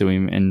close to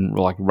him and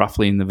like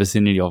roughly in the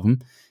vicinity of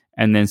him.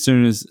 And then as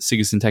soon as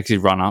Sigurdsson takes his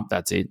run up,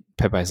 that's it.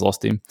 Pepe's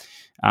lost him.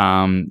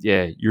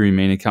 Yerry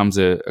Mina comes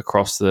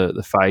across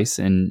the face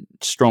and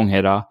strong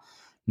header,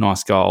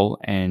 nice goal.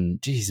 And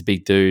he's a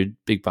big dude,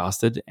 big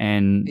bastard,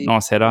 and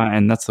nice header,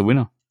 and that's the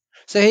winner.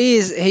 So he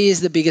is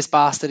the biggest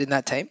bastard in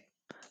that team.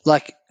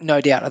 Like,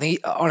 no doubt. I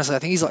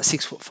think he's like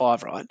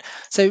 6'5", right?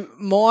 So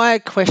my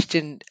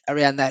question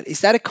around that,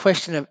 is that a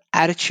question of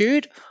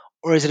attitude,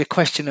 or is it a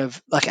question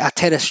of like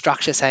Arteta's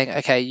structure saying,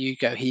 okay, you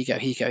go here, go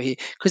here, go here?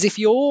 Because if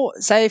you're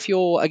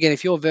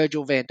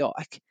Virgil van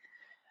Dijk,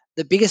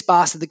 the biggest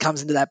bastard that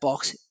comes into that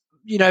box,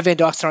 Van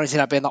Dijk's throwing his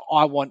head up being like,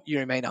 I want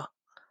Yerry Mina.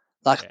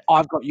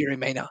 I've got Yerry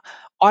Mina.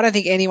 I don't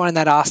think anyone in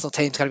that Arsenal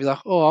team's going to be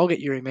like, oh, I'll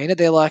get Yerry Mina.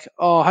 They're like,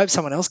 oh, I hope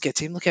someone else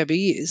gets him. Look how big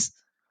he is.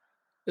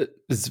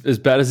 As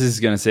bad as this is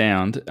going to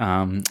sound,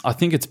 I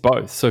think it's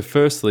both. So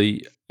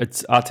firstly,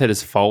 it's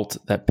Arteta's fault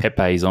that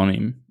Pepe is on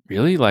him.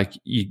 Really? Like,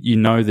 you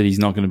know that he's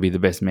not going to be the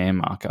best man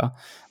marker.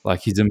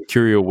 Like, he's a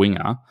mercurial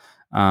winger,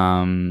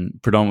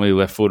 predominantly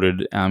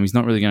left-footed. He's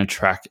not really going to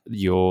track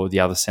the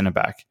other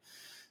centre-back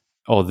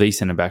or the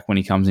centre-back when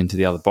he comes into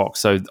the other box.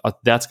 So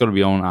that's got to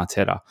be on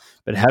Arteta.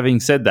 But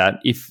having said that,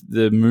 if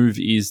the move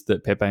is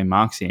that Pepe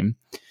marks him,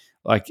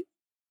 like,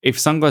 if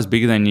some guy's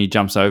bigger than you,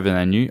 jumps over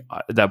than you,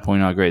 at that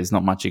point, I agree, there's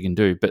not much you can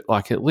do. But,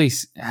 like, at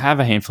least have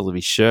a handful of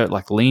his shirt,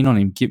 like, lean on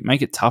him,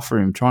 make it tough for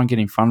him, try and get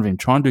in front of him,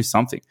 try and do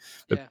something.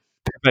 But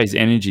Pepe's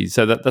energy,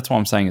 so that's why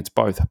I'm saying it's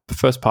both. The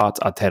first part's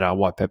Arteta,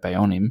 why Pepe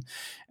on him,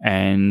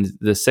 and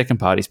the second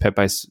part is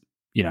Pepe's,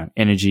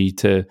 energy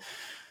to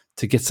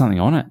get something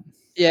on it.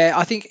 Yeah,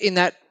 I think in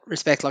that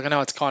respect, like, I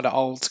know it's kind of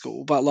old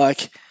school, but,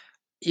 like,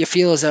 you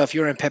feel as though if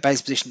you're in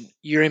Pepe's position,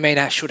 Yerry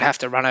Mina should have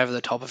to run over the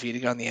top of you to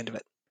go on the end of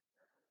it.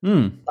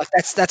 Like,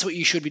 that's what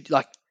you should be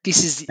like.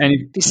 This is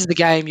the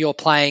game you're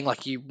playing.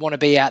 Like, you want to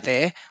be out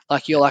there.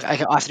 Like, you're like,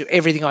 okay, I have to do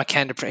everything I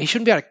can to. He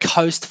shouldn't be able to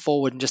coast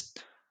forward and just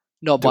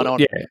knob one on.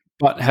 Yeah,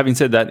 but having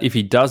said that, if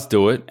he does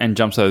do it and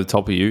jumps over the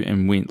top of you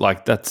and win,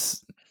 like,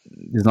 there's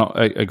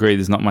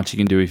not much you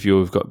can do if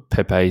you've got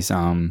Pepe's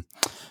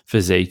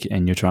physique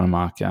and you're trying to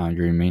mark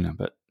Yerry Mina.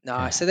 But no,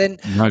 yeah.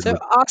 So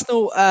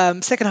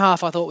Arsenal second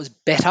half I thought was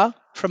better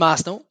from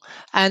Arsenal,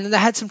 and they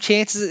had some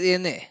chances at the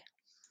end there.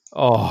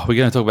 Oh, we're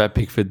going to talk about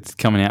Pickford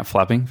coming out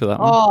flapping for that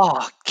one.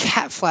 Oh,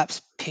 cat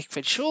flaps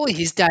Pickford. Surely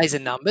his days are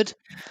numbered.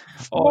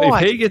 Oh,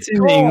 if he gets in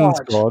the England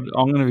squad,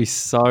 I'm going to be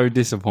so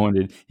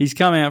disappointed. He's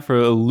come out for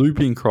a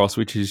looping cross,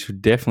 which he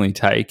should definitely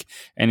take.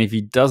 And if he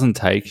doesn't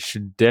take,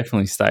 should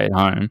definitely stay at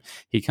home.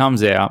 He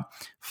comes out,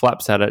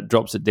 flaps at it,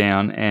 drops it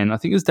down. And I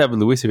think it was David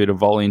Lewis who hit a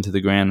volley into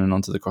the ground and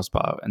onto the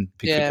crossbar. And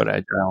Pickford got out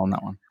of jail on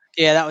that one.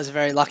 Yeah, that was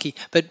very lucky.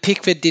 But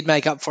Pickford did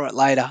make up for it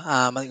later.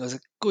 I think it was a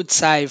good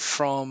save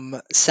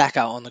from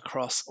Saka on the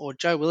cross, or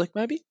Joe Willock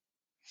maybe,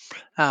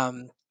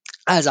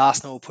 as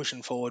Arsenal were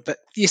pushing forward. But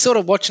you're sort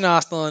of watching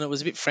Arsenal and it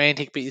was a bit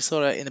frantic, but you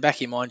sort of, in the back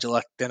of your mind, you're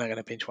like, they're not going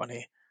to pinch one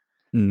here.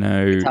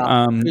 No. Who's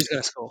going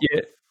to score?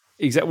 Yeah,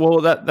 exactly.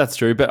 Well, that's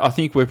true. But I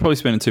think we're probably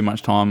spending too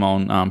much time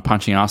on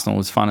punching Arsenal,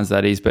 as fun as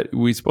that is. But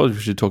we suppose we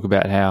should talk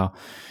about how,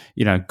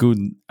 good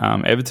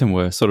Everton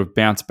were, sort of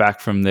bounced back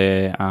from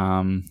their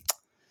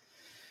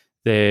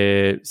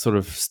sort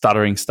of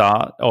stuttering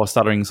start or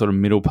stuttering sort of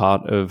middle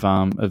part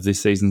of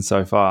this season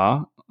so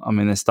far. I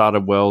mean, they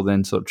started well,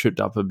 then sort of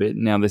tripped up a bit.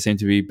 Now they seem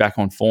to be back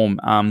on form.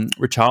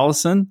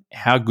 Richarlison,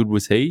 how good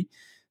was he?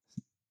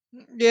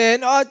 Yeah,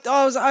 no,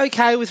 I was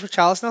okay with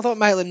Richarlison. I thought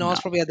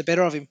Maitland-Niles probably had the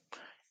better of him.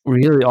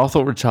 Really? I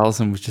thought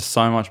Richarlison was just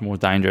so much more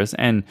dangerous.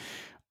 And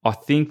I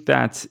think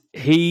that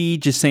he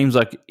seems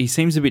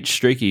a bit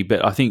streaky,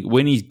 but I think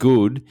when he's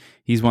good,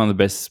 he's one of the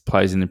best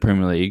players in the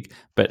Premier League,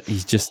 but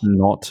he's just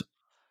not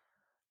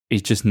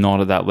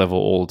at that level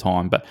all the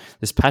time. But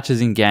there's patches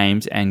in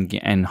games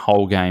and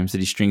whole games that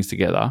he strings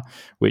together,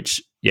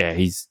 which, yeah,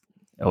 he's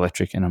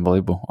electric and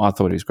unbelievable. I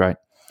thought he was great.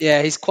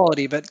 Yeah, he's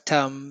quality, but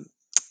yeah,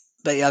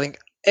 I think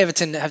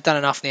Everton have done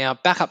enough now.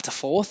 Back up to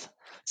fourth.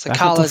 So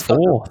Carlo's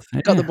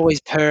got the boys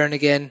purring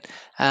again.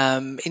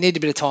 He needed a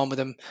bit of time with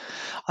them.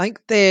 I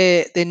think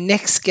their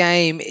next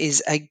game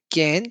is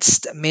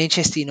against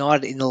Manchester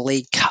United in the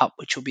League Cup,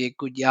 which will be a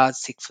good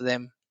yardstick for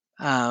them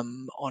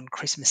on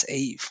Christmas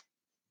Eve.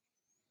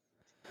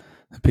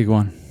 A big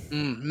one.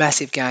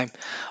 Massive game.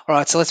 All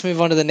right, so let's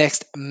move on to the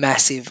next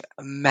massive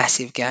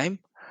game.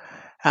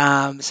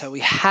 So we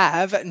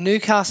have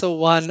Newcastle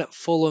 1,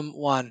 Fulham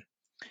 1.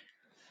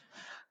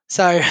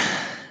 So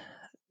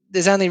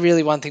there's only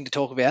really one thing to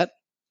talk about,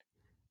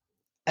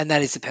 and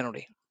that is the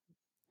penalty.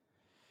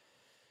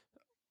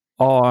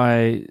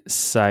 I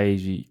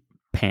say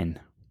pen.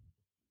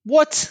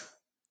 What?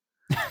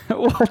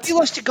 What? You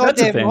lost your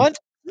goddamn mind?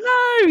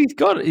 No, he's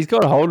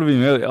got a hold of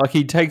him early. Like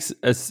he takes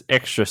an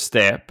extra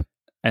step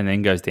and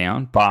then goes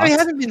down. But he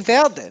hasn't been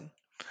fouled then.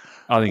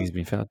 I think he's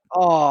been fouled.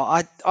 Oh,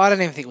 I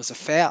don't even think it was a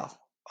foul.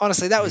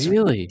 Honestly, that was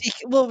really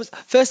well.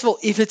 First of all,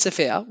 if it's a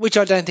foul, which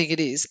I don't think it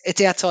is,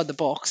 it's outside the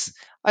box,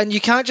 and you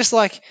can't just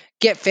like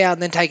get fouled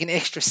and then take an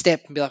extra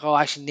step and be like, "Oh,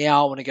 actually,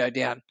 now I want to go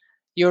down."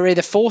 You're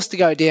either forced to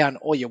go down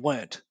or you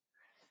weren't.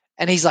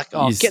 And he's like,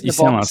 "Oh, get in the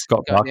sound box."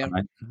 Like Scott Parker,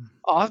 mate.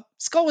 Oh,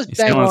 Scott was you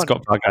bang sound on. Like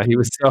Scott Parker. He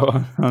was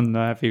so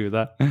unhappy with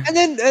that. And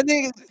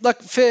then,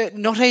 like for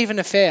not even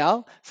a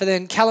foul, for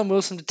then Callum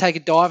Wilson to take a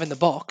dive in the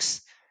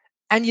box,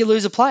 and you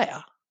lose a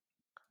player.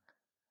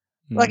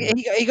 Like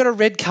he got a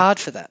red card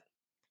for that.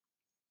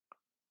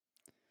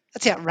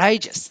 That's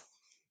outrageous.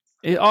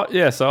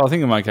 So I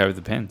think I'm okay with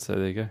the pen. So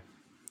there you go.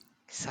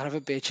 Son of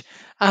a bitch.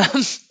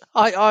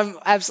 I'm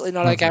absolutely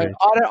not okay.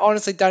 I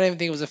honestly don't even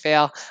think it was a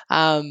foul.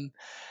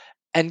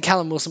 And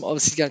Callum Wilson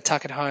obviously going to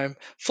tuck it home.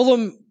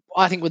 Fulham,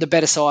 I think, were the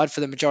better side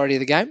for the majority of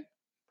the game.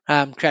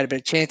 Created better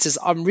chances.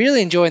 I'm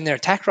really enjoying their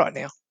attack right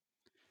now.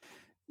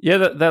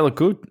 Yeah, they look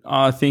good.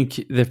 I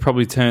think they've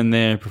probably turned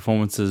their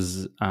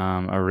performances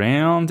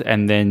around,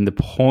 and then the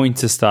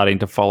points are starting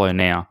to follow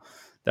now.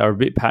 They were a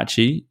bit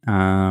patchy,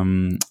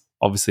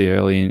 obviously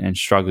early and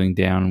struggling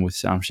down with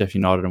Sheffield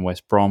United and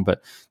West Brom,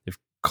 but they've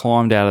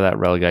climbed out of that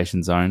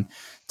relegation zone,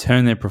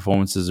 turned their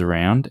performances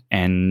around,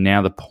 and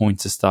now the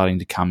points are starting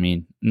to come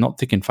in. Not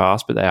thick and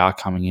fast, but they are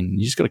coming in.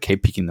 You just got to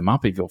keep picking them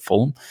up if you're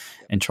Fulham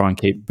and try and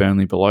keep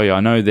Burnley below you. I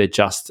know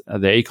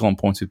they're equal on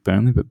points with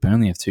Burnley, but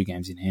Burnley have 2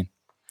 games in hand.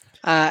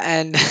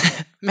 And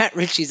Matt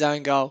Ritchie's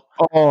own goal.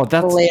 Oh,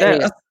 that's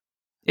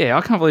yeah,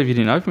 I can't believe you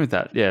didn't open with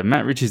that. Yeah,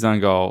 Matt Ritchie's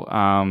own goal.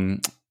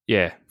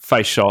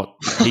 Face shot,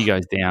 he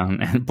goes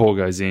down and ball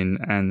goes in,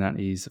 and that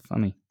is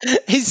funny.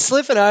 He's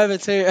slipping over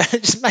too.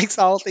 It just makes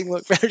the whole thing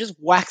look better. Just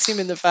whacks him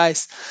in the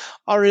face.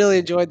 I really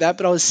enjoyed that,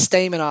 but I was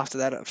steaming after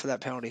that for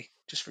that penalty.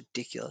 Just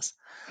ridiculous.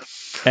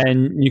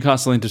 And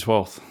Newcastle into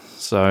 12th.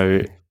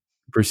 So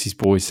Brucey's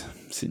boys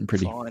sitting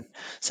pretty. Fine.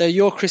 So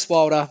you're Chris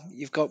Wilder.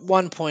 You've got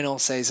 1 point all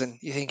season.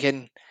 You're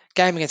thinking,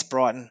 game against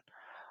Brighton,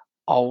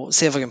 I'll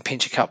see if I can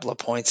pinch a couple of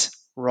points.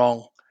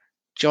 Wrong.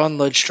 John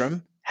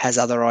Ludstrom has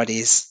other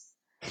ideas.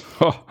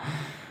 Oh,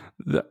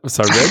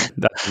 so red?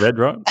 That's red,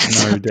 right?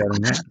 No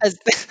doubting that.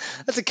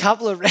 That's a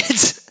couple of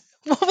reds.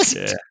 What was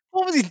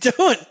he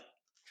doing? It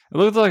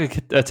looked like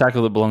a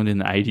tackle that belonged in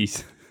the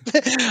 80s.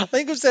 I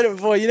think I've said it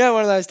before. You know,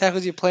 one of those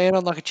tackles you plan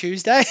on like a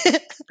Tuesday.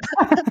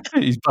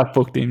 He's black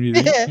booked in. You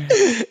think?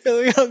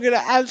 Yeah, I'm going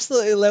to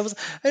absolutely levels.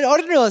 And I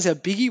didn't realize how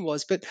big he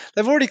was, but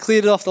they've already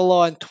cleared it off the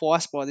line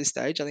twice by this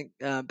stage. I think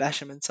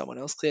Basham and someone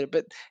else cleared it,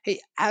 but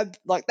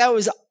that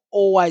was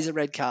always a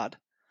red card.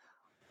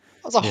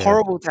 That was a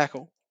horrible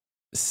tackle.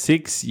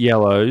 6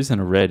 yellows and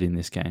a red in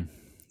this game.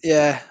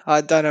 Yeah,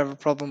 I don't have a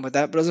problem with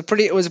that, but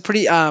it was a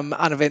pretty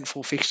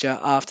uneventful fixture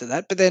after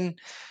that. But then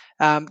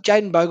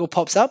Jayden Bogle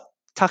pops up.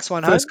 Tucks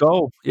one first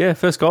home.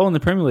 First goal in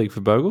the Premier League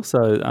for Bogle. So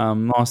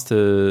nice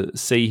to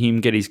see him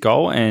get his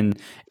goal. And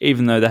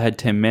even though they had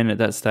 10 men at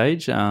that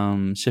stage,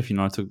 Sheffield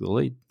United took the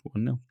lead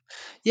 1-0.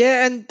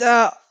 Yeah, and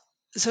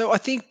so I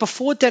think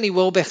before Danny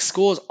Welbeck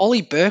scores,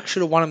 Ollie Burke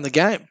should have won him the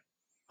game.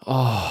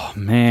 Oh,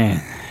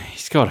 man.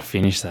 He's got to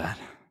finish that.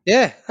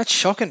 Yeah, that's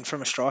shocking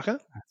from a striker.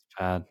 That's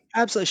bad.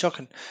 Absolutely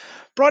shocking.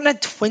 Brighton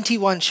had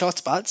 21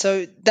 shots, but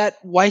so that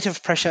weight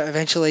of pressure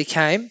eventually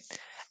came,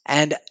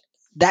 and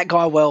that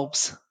guy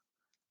Welbs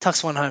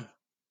tucks one home.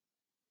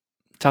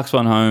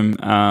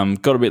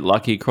 Got a bit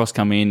lucky. Cross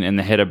come in, and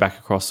the header back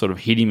across sort of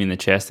hit him in the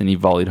chest, and he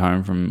volleyed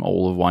home from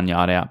all of 1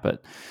 yard out.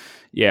 But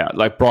yeah,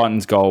 like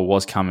Brighton's goal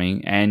was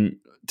coming, and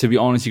to be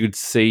honest, you could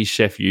see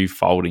Sheffield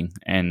folding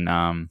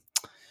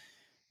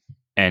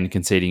and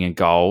conceding a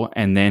goal.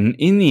 And then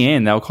in the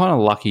end, they were kind of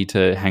lucky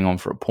to hang on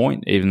for a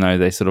point, even though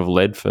they sort of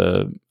led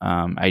for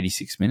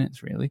 86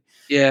 minutes, really.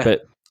 Yeah.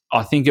 But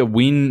I think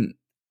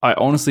I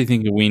honestly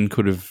think a win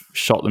could have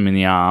shot them in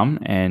the arm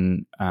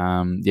and,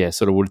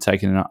 sort of would have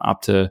taken it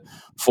up to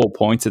 4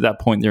 points. At that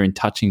point, they're in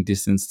touching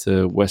distance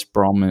to West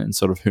Brom and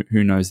sort of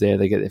who knows there.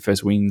 They get their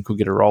first win, could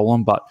get a roll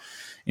on, but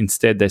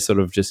instead they sort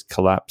of just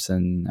collapse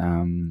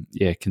and,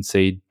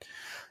 concede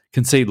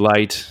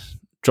late,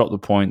 drop the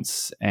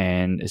points,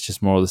 and it's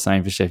just more of the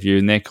same for Sheffield.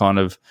 And they're kind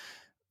of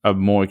a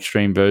more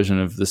extreme version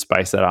of the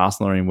space that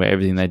Arsenal are in, where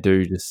everything they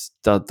do just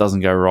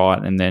doesn't go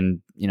right, and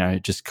then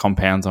it just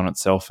compounds on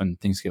itself, and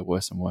things get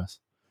worse and worse.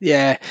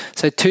 Yeah.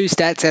 So 2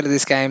 stats out of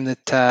this game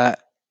that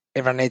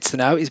everyone needs to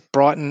know is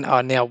Brighton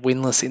are now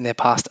winless in their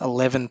past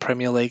 11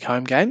 Premier League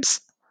home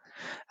games.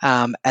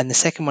 And the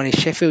second one is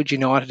Sheffield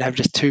United have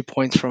just 2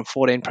 points from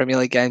 14 Premier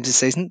League games this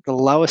season, the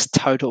lowest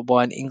total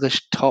by an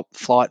English top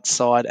flight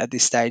side at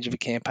this stage of a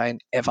campaign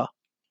ever.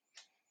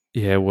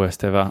 Yeah,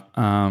 worst ever.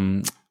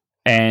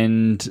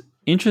 And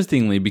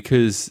interestingly,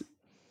 because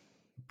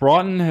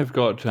Brighton have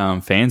got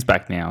fans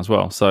back now as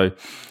well. So,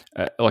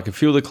 like a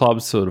few of the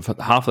clubs, sort of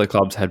half of the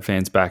clubs had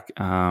fans back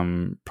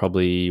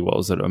probably, what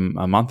was it, a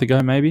month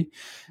ago maybe?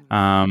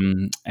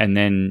 And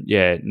then,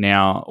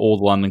 now all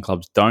the London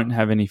clubs don't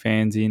have any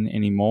fans in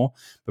anymore.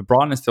 But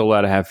Brighton is still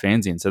allowed to have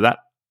fans in. So that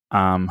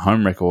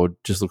home record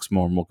just looks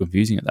more and more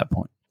confusing at that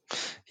point.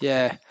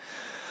 Yeah.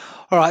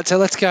 All right, so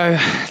let's go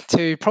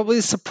to probably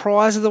the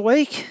surprise of the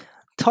week.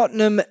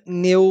 Tottenham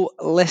 0,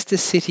 Leicester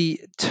City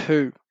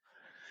 2.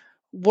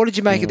 What did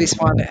you make of this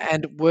one,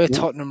 and were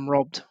Tottenham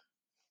robbed?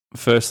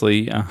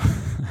 Firstly,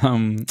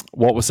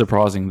 what was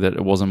surprising that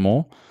it wasn't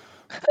more?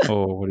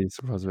 Or what are you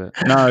surprised about?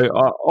 No,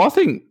 I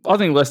think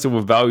Leicester were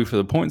value for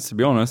the points, to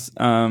be honest.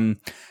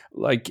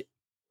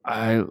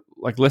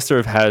 Leicester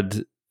have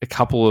had a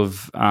couple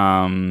of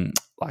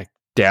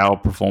dour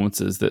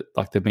performances that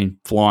they've been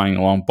flying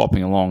along,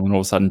 bopping along, and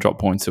all of a sudden drop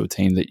points to a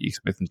team that you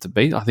expect them to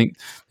beat. I think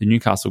the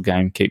Newcastle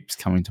game keeps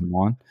coming to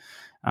mind.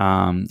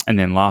 And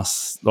then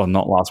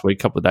not last week,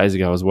 a couple of days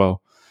ago as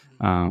well,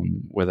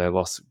 where they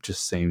lost,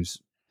 just seems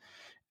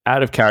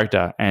out of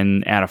character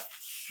and out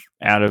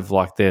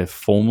of their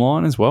form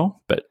line as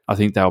well. But I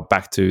think they were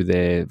back to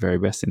their very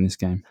best in this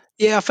game.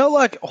 Yeah, I felt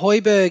like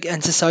Højbjerg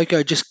and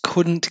Sissoko just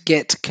couldn't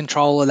get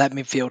control of that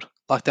midfield.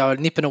 Like they were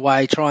nipping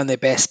away, trying their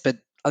best, but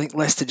I think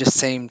Leicester just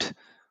seemed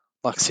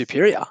like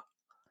superior.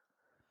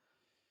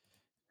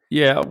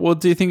 Yeah, well,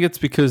 do you think it's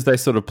because they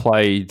sort of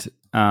played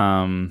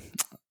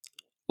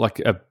like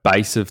a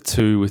base of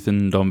two with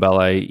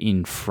Ndombele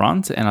in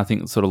front, and I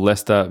think sort of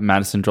Leicester,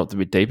 Maddison dropped a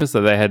bit deeper,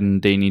 so they had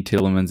Ndini,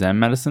 Tielemans and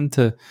Maddison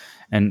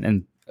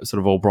and sort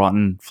of all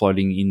Brighton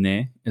floating in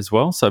there as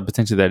well. So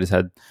potentially they just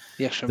had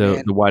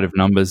the weight of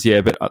numbers.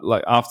 Yeah, but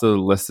after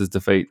Leicester's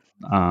defeat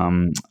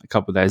a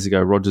couple of days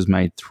ago, Rodgers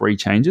made 3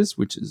 changes,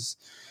 which is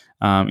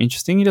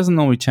interesting. He doesn't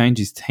normally change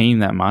his team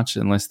that much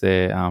unless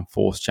they're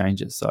forced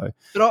changes. So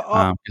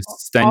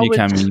Stanya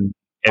came in.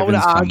 I would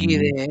argue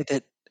there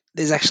that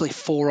there's actually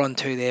 4 on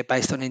 2 there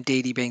based on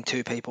Ndidi being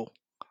 2 people.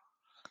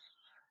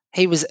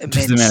 He was immense.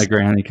 Just the amount of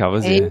ground he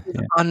covers. He was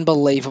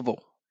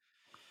unbelievable.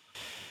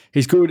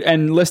 He's good,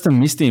 and Leicester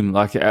missed him.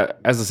 Like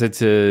as I said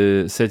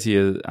to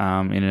you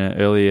in an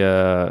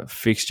earlier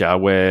fixture,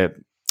 where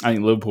I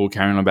think Liverpool were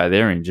carrying on about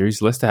their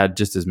injuries, Leicester had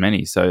just as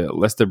many. So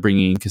Leicester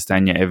bringing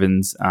Castagna,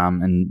 Evans,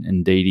 and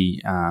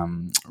Ndidi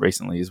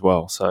recently as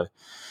well. So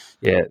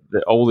yeah,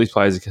 all these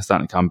players are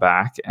starting to come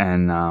back,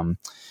 and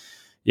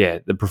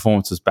the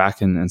performance was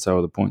back, and so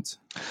are the points.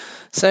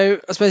 So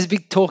I suppose a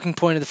big talking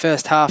point of the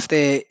first half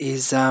there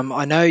is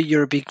I know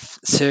you're a big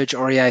Serge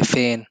Aurier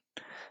fan,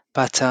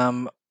 but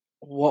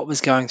what was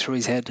going through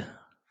his head?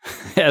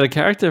 Yeah, the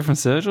character from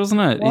Serge,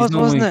 wasn't it? He's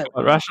normally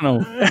quite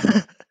rational.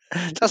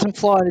 Doesn't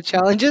fly into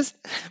challenges,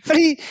 but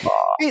he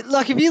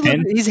if you look,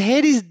 his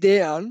head is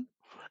down,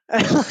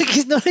 and like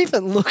he's not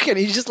even looking.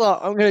 He's just like,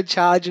 I'm going to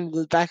charge into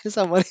the back of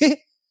someone.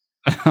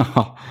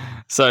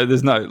 So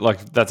there's no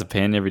that's a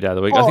pen every day of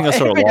the week. I think I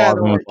saw it live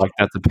and was like,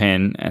 that's a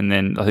pen, and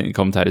then I think the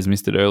commentators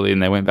missed it early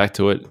and they went back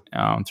to it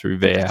through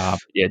VAR.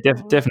 Yeah,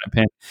 definite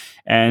pen,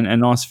 and a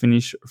nice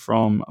finish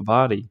from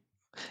Vardy.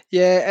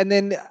 Yeah, and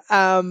then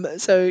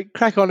so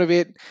crack on a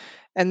bit,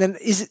 and then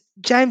is it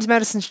James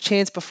Maddison's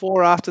chance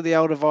before or after the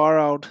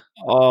Alderweireld?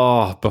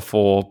 Oh,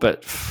 before,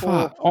 but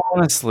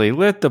honestly,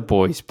 let the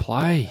boys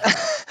play.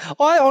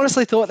 I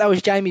honestly thought that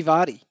was Jamie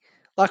Vardy,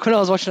 like when I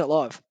was watching it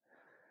live.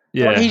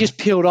 Yeah, when he just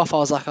peeled off, I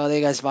was like, oh,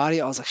 there goes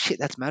Vardy. I was like, shit,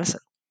 that's Maddison.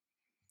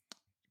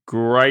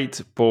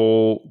 Great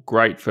ball,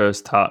 great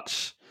first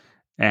touch,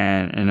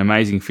 and an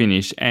amazing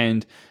finish.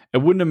 And it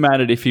wouldn't have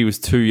mattered if he was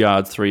 2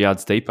 yards, 3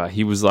 yards deeper.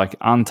 He was like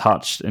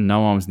untouched and no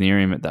one was near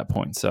him at that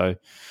point. So,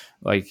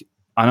 like,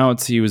 I know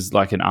he was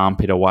like an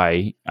armpit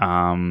away,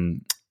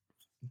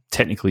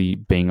 technically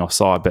being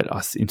offside,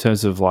 but in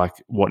terms of like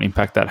what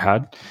impact that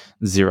had,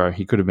 0.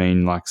 He could have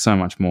been like so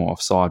much more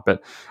offside.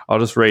 But I'll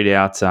just read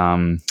out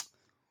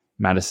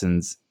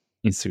Maddison's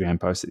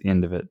Instagram post at the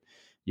end of it.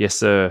 Yes,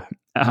 sir.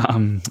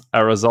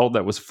 A result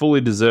that was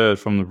fully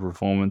deserved from the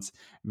performance.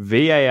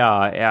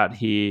 VAR out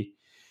here.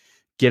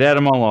 Get out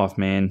of my life,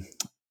 man.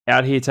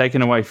 Out here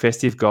taking away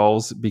festive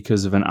goals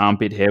because of an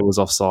armpit hair was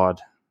offside.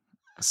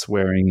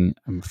 Swearing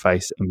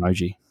face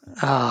emoji.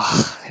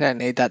 Oh, you don't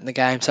need that in the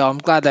game. So I'm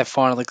glad they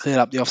finally cleared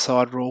up the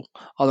offside rule.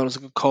 I thought it was a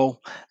good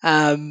call.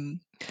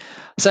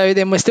 So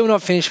then we're still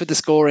not finished with the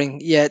scoring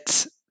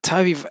yet.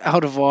 Toby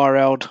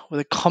Alderweireld with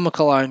a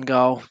comical own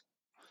goal.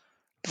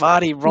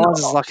 Vardy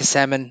rises like a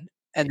salmon,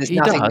 and there's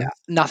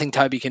nothing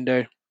Toby can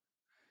do.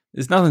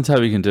 There's nothing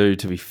Toby can do,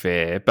 to be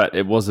fair, but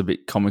it was a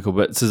bit comical.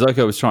 But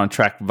Sissoko was trying to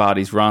track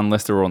Vardy's run.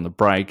 Leicester were on the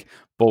break.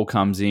 Ball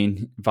comes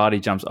in.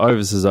 Vardy jumps over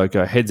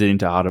Sissoko, heads it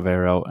into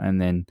Alderweireld,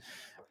 and then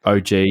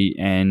OG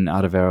and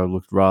Alderweireld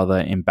looked rather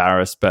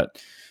embarrassed.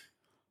 But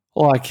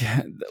like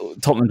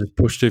Tottenham just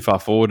pushed too far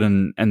forward,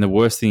 and the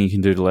worst thing you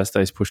can do to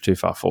Leicester is push too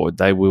far forward.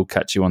 They will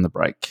catch you on the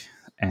break.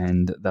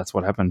 And that's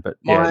what happened. But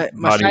my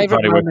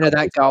favourite moment of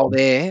that goal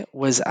there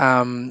was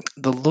the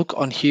look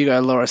on Hugo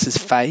Lloris's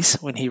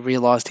face when he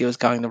realised he was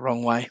going the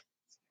wrong way.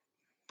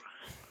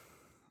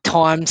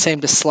 Time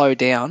seemed to slow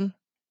down,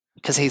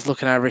 because he's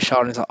looking over his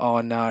shoulder and he's like,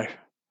 oh no,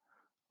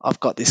 I've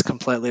got this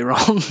completely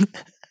wrong.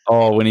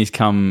 Oh, when he's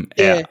come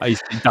out,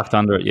 he's ducked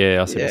under it.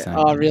 Yeah, I see what you're saying.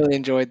 I really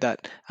enjoyed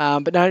that.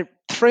 But no,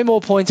 3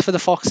 more points for the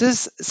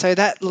Foxes. So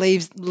that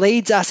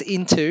leads us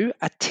into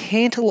a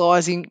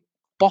tantalising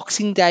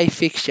Boxing Day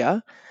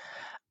fixture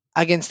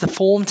against the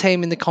form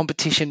team in the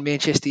competition,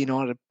 Manchester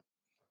United.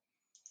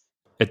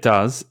 It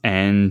does,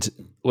 and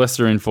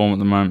Leicester in form at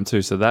the moment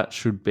too, so that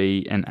should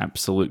be an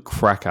absolute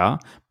cracker.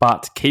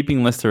 But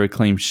keeping Leicester a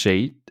clean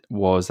sheet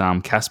was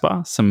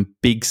Casper. Some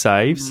big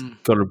saves,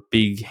 got a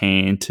big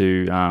hand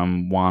to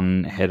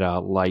one header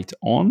late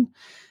on.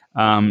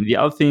 The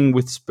other thing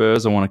with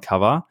Spurs I want to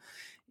cover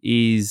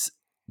is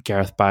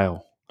Gareth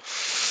Bale.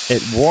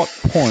 At what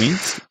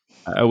point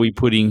are we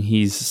putting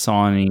his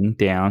signing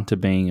down to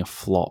being a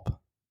flop?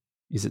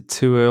 Is it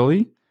too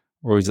early?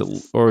 Or is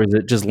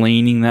it just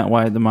leaning that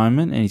way at the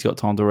moment and he's got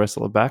time to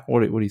wrestle it back?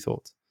 What are your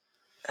thoughts?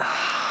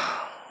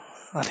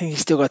 I think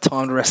he's still got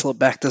time to wrestle it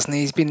back, doesn't he?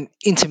 He's been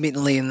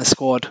intermittently in the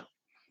squad.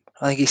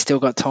 I think he's still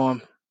got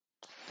time.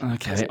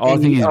 Okay. I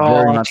think he's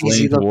very much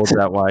leaning towards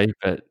that way,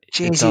 but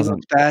it doesn't. He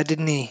looked bad,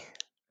 didn't he?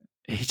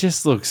 He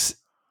just looks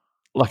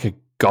like a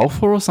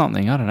golfer or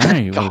something. I don't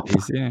know what it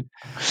is. Yeah.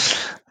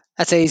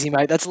 That's easy,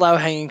 mate. That's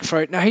low-hanging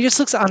fruit. No, he just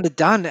looks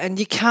underdone, and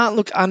you can't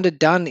look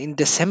underdone in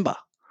December.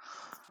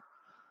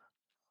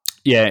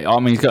 Yeah, I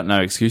mean, he's got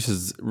no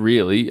excuses,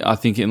 really. I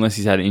think unless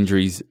he's had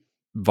injuries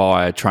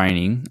via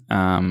training,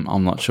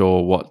 I'm not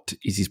sure what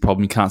is his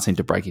problem. He can't seem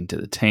to break into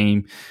the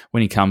team.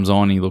 When he comes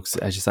on, he looks,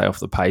 as you say, off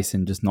the pace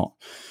and just not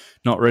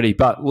ready.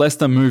 But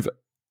Leicester move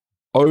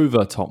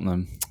over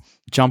Tottenham,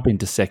 jump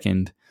into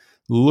second,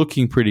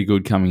 looking pretty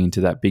good coming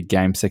into that big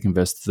game, second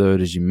versus third,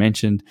 as you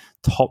mentioned.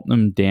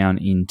 Tottenham down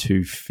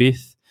into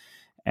fifth.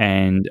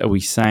 And are we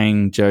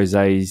saying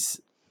Jose's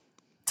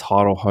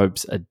title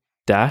hopes are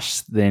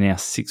dashed? They're now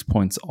 6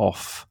 points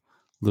off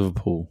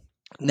Liverpool.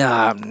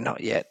 No,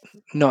 not yet.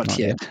 Not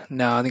yet.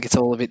 No, I think it's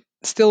all of it.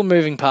 Still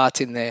moving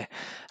parts in there.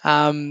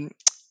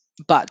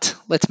 But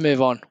let's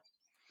move on.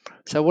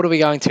 So what are we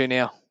going to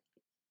now?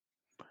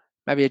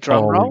 Maybe a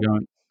drum roll?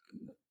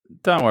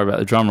 Don't worry about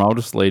the drum roll.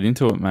 Just lead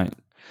into it, mate.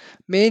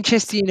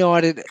 Manchester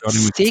United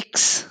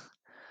 6,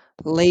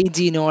 Leeds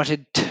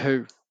United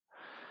 2.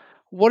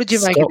 What did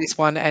you make of this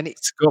one? And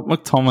Scott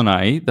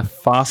McTominay, the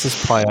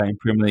fastest player in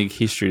Premier League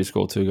history to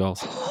score 2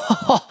 goals.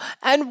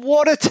 And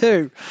what a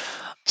 2.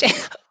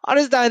 I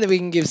just don't think we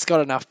can give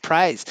Scott enough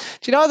praise. Do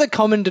you know what the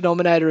common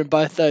denominator in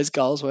both those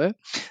goals were?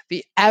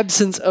 The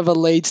absence of a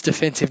Leeds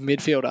defensive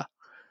midfielder.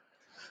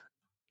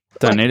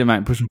 Don't need it,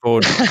 mate. Pushing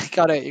forward. You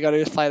got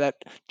to play that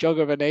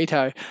Jogger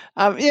Benito.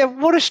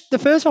 The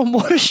first one,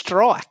 what a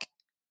strike.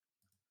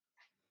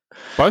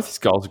 Both his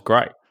goals are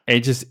great.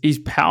 He's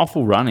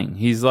powerful running.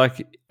 He's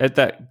like at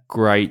that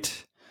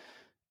great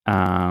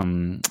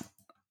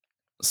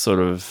sort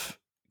of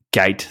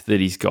gait that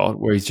he's got,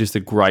 where he's just a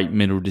great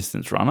middle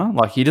distance runner.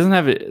 Like he doesn't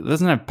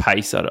have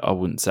pace, I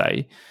wouldn't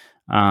say,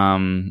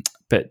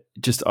 but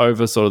just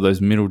over sort of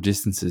those middle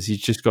distances,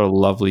 he's just got a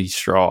lovely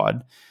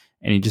stride,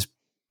 and he just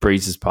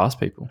breezes past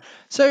people.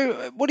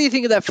 So, what do you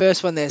think of that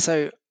first one there?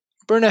 So,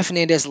 Bruno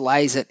Fernandes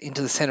lays it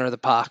into the center of the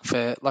park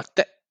for like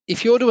that.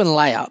 If you're doing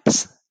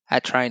layups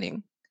at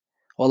training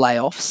or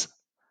layoffs,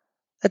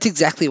 that's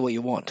exactly what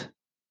you want.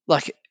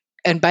 Like,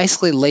 and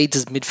basically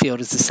Leeds' midfield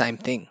is the same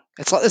thing.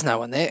 It's like there's no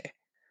one there.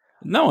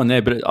 No one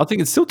there, but I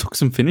think it still took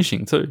some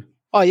finishing too.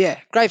 Oh yeah,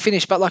 great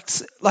finish, but like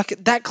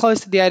that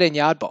close to the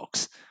 18-yard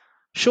box,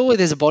 surely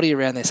there's a body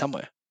around there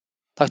somewhere,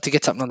 like to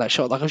get something on that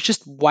shot. Like it was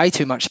just way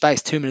too much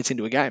space 2 minutes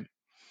into a game.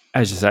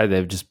 As you say,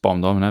 they've just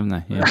bombed on, haven't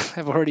they? Yeah,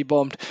 they've already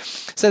bombed.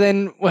 So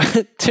then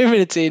 2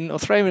 minutes in or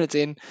 3 minutes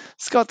in,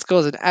 Scott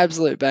scores an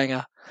absolute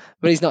banger,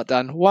 but he's not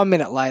done. 1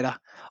 minute later,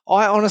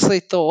 I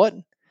honestly thought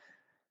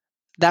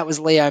that was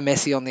Leo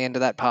Messi on the end of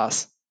that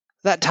pass.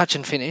 That touch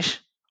and finish.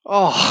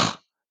 Oh,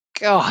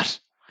 God.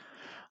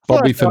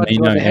 Bobby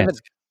Firmino.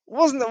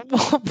 Wasn't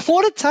it?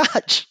 What a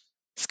touch.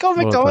 Scott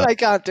McTominay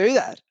can't do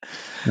that.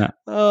 No.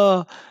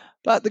 Oh,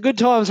 but the good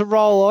times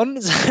roll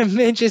on. So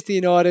Manchester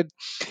United.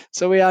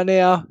 So we are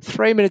now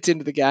 3 minutes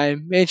into the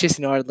game.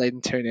 Manchester United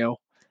leading 2-0.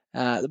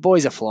 The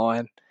boys are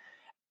flying.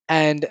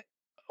 And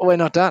we're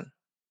not done.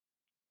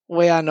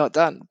 We are not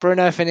done.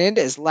 Bruno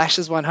Fernandes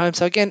lashes one home.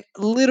 So again,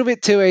 a little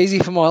bit too easy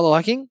for my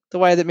liking, the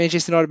way that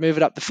Manchester United move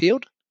it up the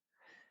field.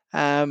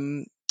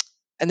 And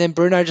then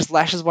Bruno just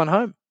lashes one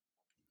home.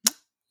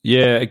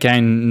 Yeah,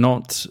 again,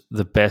 not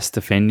the best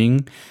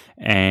defending.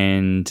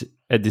 And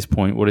at this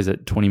point, what is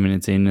it, 20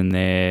 minutes in and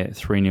they're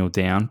 3-0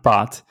 down.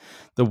 But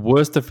the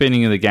worst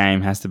defending of the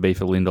game has to be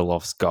for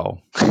Lindelof's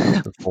goal,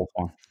 the fourth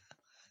one.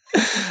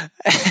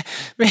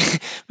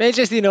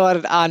 Manchester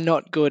United are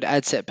not good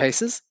at set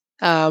pieces,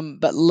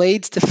 but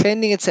Leeds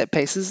defending at set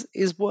pieces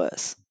is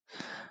worse.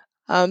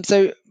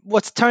 So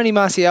what's Tony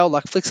Martial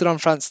like? Flicks it on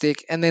front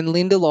stick, and then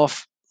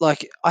Lindelof.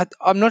 Like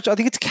I'm not. I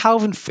think it's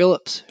Calvin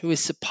Phillips who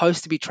is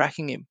supposed to be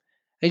tracking him.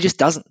 And he just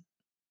doesn't.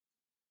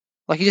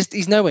 Like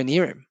he's nowhere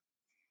near him.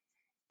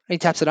 He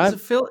taps it over.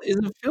 Is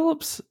it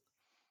Phillips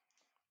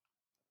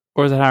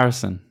or is it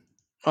Harrison?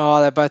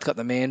 Oh, they both got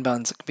the man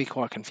buns. It could be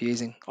quite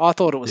confusing. I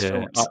thought it was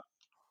Phillips.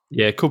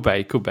 Yeah, could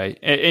be.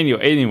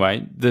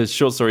 Anyway, the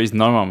short story is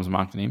no one was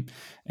marking him,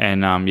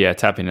 and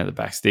tapping at the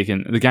back stick,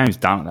 and the game's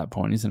done at that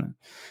point, isn't it?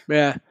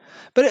 Yeah,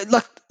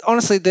 but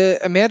honestly, the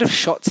amount of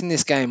shots in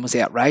this game was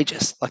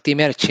outrageous. Like the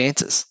amount of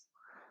chances,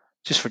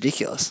 just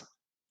ridiculous.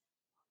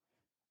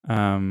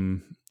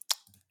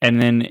 And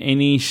then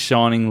any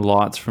shining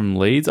lights from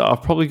Leeds?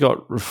 I've probably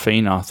got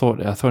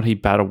Raphinha. I thought he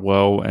batted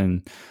well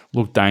and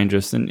looked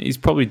dangerous, and he's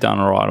probably done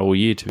all right all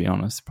year. To be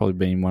honest, probably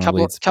been one of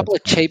Leeds' couple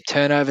of cheap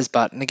turnovers,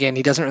 but and again,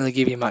 he doesn't really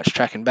give you much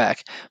tracking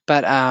back.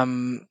 But I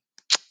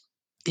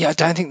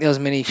don't think there was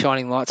many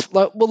shining lights.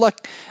 Like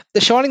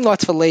the shining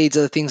lights for Leeds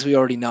are the things we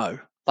already know.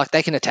 Like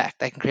they can attack,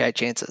 they can create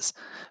chances,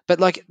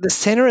 but like the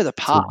center of the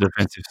park, the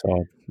defensive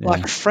side,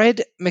 like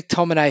Fred,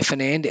 McTominay,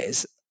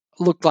 Fernandez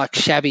looked like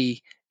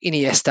shabby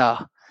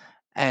Iniesta.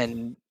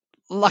 And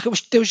like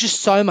there was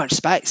just so much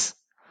space.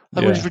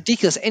 Like it was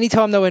ridiculous.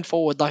 Anytime they went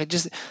forward, they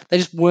just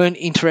weren't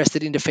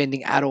interested in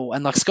defending at all.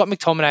 And like Scott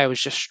McTominay was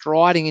just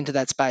striding into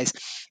that space.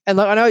 And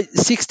like I know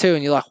 6-2,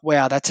 and you're like,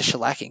 wow, that's a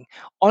shellacking.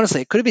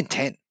 Honestly, it could have been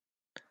 10.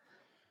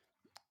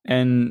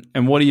 And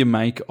what do you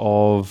make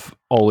of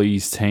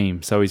Ollie's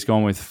team? So he's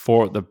gone with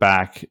 4 at the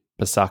back: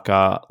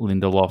 Bissaka,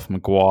 Lindelof,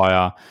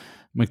 Maguire,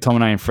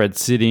 McTominay and Fred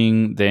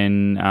sitting,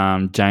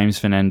 then James,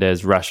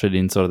 Fernandez, Rashford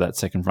in sort of that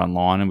second front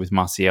line, and with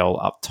Martial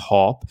up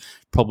top.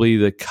 Probably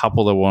the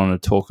couple that I want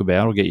to talk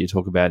about, or get you to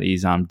talk about,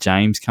 is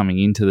James coming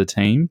into the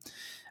team,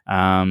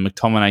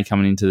 McTominay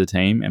coming into the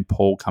team, and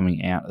Paul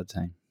coming out of the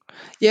team.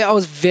 Yeah, I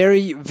was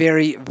very,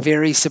 very,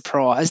 very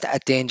surprised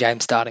at Dan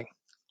James starting.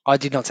 I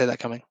did not see that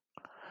coming.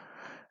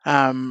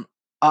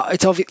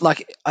 It's obvious.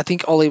 Like I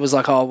think Ollie was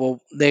like, "Oh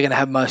well, they're going to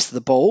have most of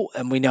the ball,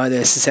 and we know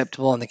they're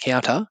susceptible on the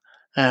counter."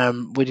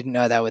 We didn't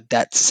know they were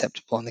that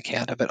susceptible on the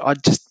counter, but I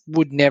just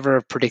would never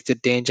have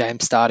predicted Dan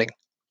James starting.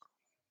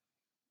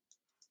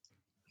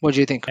 What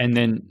do you think? And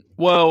then,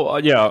 I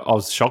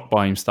was shocked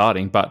by him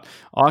starting, but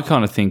I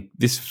kind of think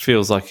this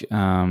feels like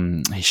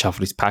he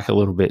shuffled his pack a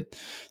little bit,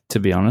 to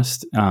be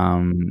honest,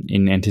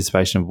 in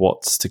anticipation of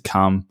what's to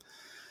come.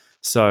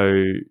 So,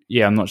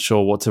 I'm not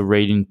sure what to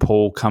read in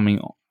Paul coming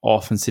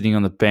off and sitting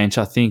on the bench.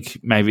 I think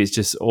maybe it's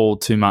just all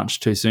too much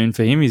too soon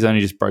for him. He's only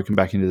just broken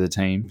back into the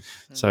team.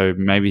 So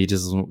maybe he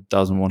just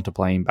doesn't want to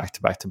play him back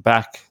to back to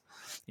back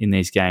in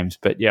these games.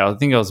 But I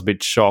think I was a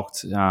bit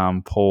shocked,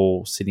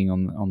 Paul sitting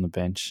on the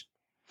bench.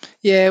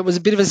 Yeah, it was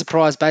a bit of a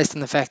surprise based on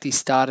the fact he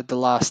started the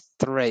last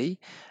 3.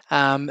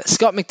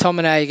 Scott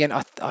McTominay, again,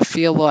 I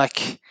feel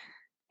like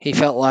he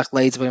felt like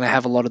Leeds were going to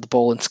have a lot of the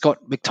ball, and Scott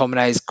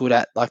McTominay is good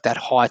at like that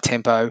high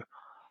tempo,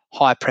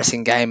 high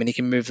pressing game, and he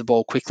can move the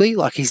ball quickly.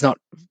 Like he's not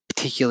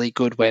particularly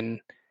good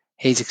when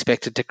he's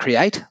expected to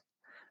create.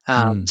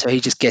 So he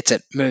just gets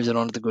it, moves it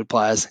on to the good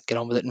players, get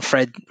on with it. And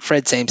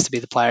Fred seems to be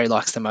the player he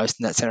likes the most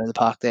in that centre of the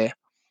park there.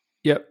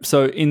 Yep.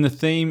 So in the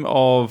theme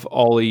of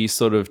Ollie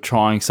sort of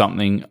trying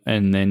something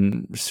and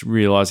then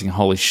realising,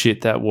 holy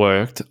shit, that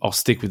worked, I'll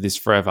stick with this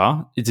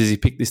forever. Does he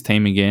pick this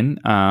team again?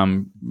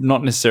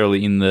 Not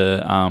necessarily in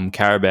the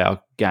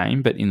Carabao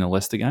game, but in the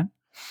Leicester game?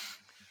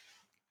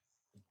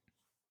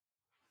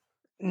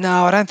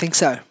 No, I don't think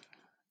so.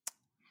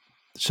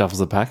 Shuffles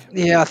the pack?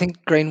 Yeah, I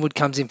think Greenwood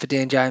comes in for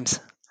Dan James.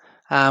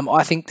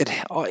 I think that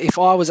if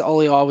I was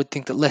Ollie, I would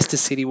think that Leicester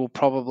City will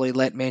probably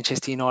let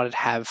Manchester United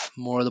have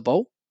more of the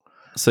ball.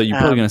 So you're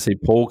probably going to see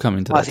Paul come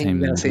into that team. I think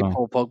you're going to see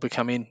Paul Pogba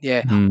come in.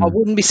 Yeah, I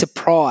wouldn't be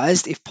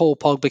surprised if Paul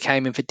Pogba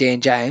came in for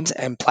Dan James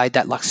and played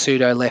that like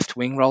pseudo left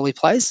wing role he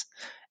plays,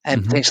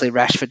 and potentially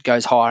Rashford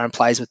goes higher and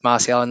plays with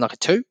Martial in like a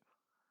 2.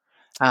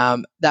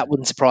 That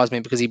wouldn't surprise me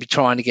because he'd be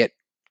trying to get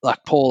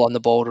like Paul on the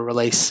ball to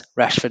release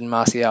Rashford and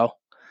Martial.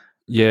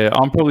 Yeah,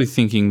 I'm probably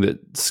thinking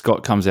that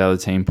Scott comes out of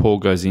the team, Paul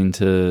goes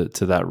into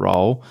that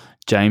role,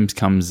 James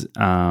comes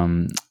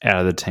out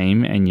of the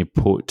team, and you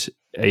put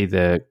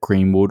either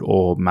Greenwood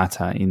or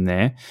Mata in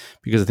there,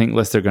 because I think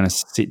Leicester are going to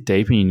sit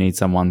deep and you need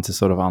someone to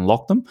sort of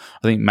unlock them.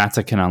 I think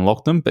Mata can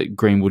unlock them, but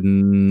Greenwood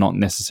not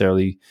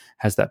necessarily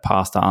has that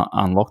pass to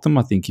unlock them.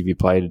 I think if you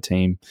played a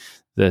team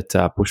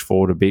that push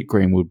forward a bit,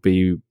 Green would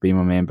be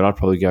my man, but I'd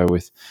probably go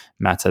with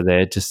Mata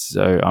there. Just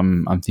so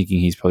I'm thinking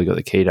he's probably got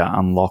the key to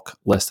unlock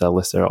Leicester.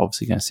 Leicester are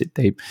obviously going to sit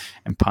deep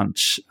and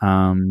punch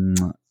Man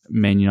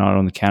United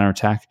on the counter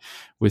attack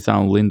with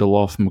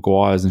Lindelof,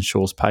 Maguire's, and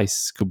Shaw's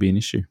pace could be an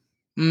issue.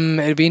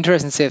 It'd be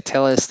interesting to see if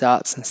Tellez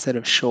starts instead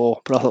of Shaw,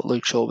 but I thought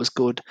Luke Shaw was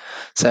good,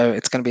 so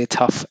it's going to be a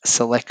tough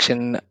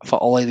selection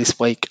for Ollie this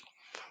week.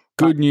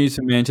 Good news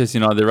for Manchester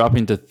United. They're up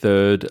into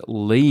 3rd.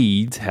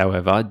 Leeds,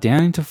 however,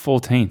 down into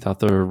 14th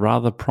after a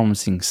rather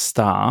promising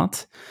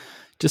start.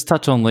 Just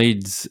touch on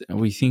Leeds. Are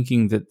we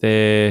thinking that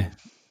they're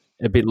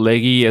a bit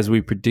leggy as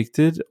we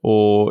predicted,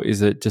 or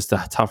is it just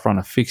a tough run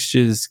of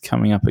fixtures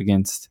coming up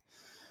against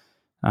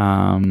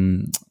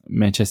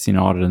Manchester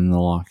United and the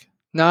like?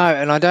 No,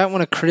 and I don't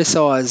want to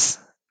criticise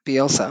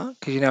Bielsa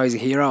because he's a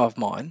hero of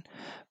mine,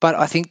 but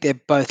I think they're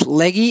both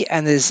leggy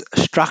and there's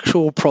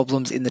structural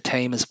problems in the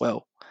team as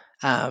well.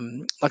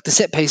 Like the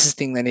set pieces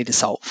thing they need to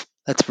solve.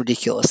 That's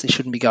ridiculous. They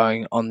shouldn't be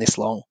going on this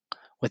long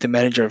with a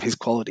manager of his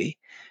quality,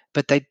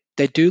 but they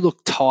do look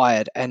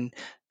tired, and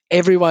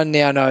everyone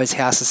now knows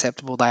how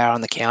susceptible they are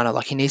on the counter.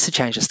 Like, he needs to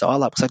change the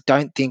style up, because I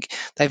don't think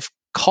they've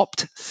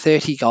copped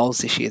 30 goals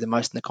this year, the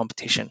most in the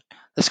competition.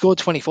 They scored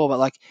 24, but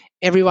like,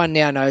 everyone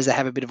now knows they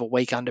have a bit of a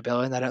weak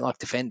underbelly and they don't like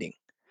defending.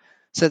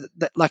 So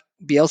like,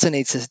 Bielsa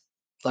needs to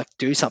like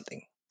do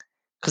something,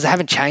 because they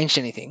haven't changed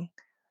anything.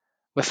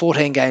 We're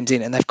 14 games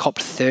in and they've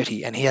copped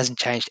 30 and he hasn't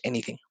changed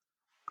anything.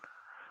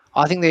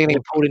 I think they're going to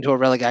get pulled into a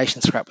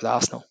relegation scrap with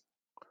Arsenal.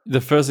 The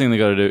first thing they've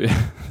got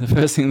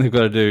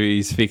to do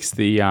is fix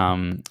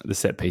the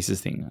set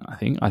pieces thing.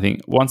 I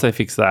think once they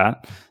fix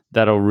that,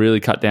 that'll really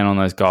cut down on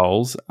those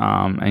goals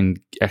and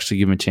actually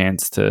give them a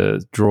chance to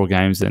draw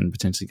games and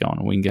potentially go on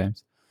and win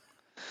games.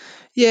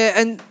 Yeah,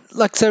 and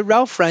like, so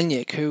Ralf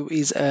Rangnick, who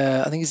is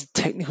I think he's a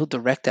technical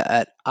director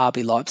at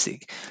RB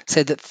Leipzig,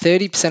 said that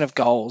 30% of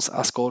goals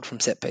are scored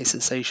from set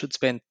pieces, so you should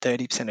spend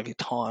 30% of your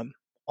time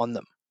on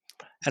them.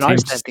 And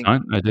Teams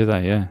do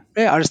they? Yeah.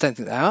 Yeah, I just don't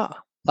think they are.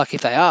 Like,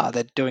 if they are,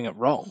 they're doing it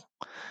wrong.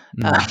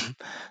 Like,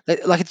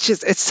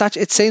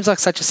 it seems like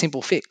such a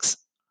simple fix,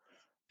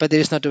 but they're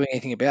just not doing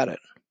anything about it.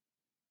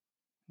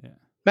 Yeah.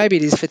 Maybe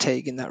it is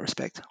fatigue in that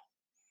respect.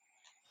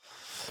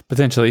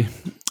 Potentially.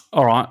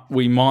 All right,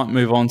 we might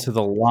move on to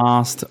the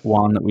last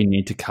one that we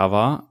need to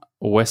cover.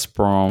 West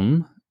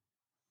Brom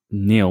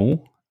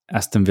 0,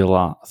 Aston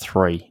Villa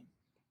 3.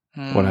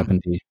 What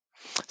happened here?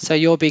 So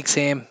you're Big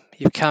Sam.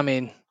 You've come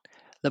in.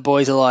 The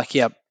boys are like,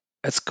 yep,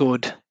 that's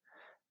good.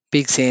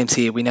 Big Sam's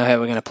here. We know how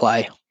we're going to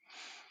play.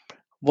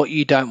 What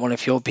you don't want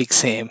if you're Big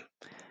Sam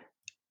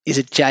is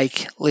a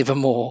Jake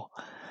Livermore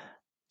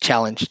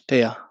challenge, do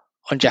you,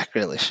 on Jack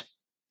Grealish?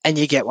 And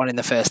you get one in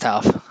the first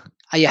half.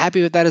 Are you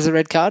happy with that as a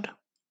red card?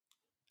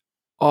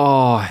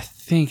 Oh, I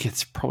think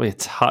it's probably a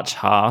touch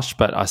harsh,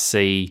 but I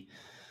see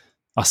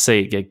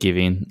it get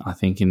given. I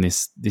think in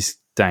this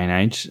day and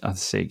age, I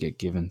see it get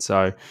given.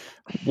 So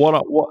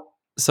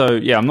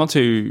I'm not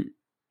too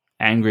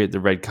angry at the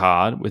red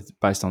card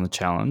based on the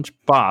challenge,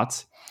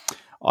 but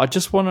I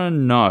just want to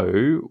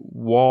know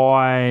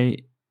why.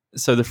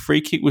 So the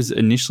free kick was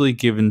initially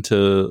given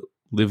to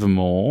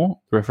Livermore.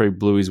 The referee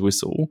blew his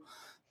whistle.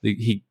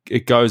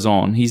 It goes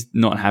on. He's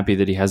not happy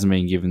that he hasn't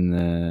been given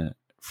the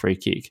free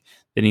kick.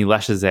 Then he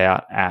lashes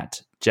out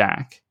at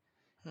Jack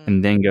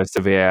and then goes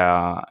to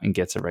VAR and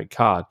gets a red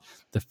card.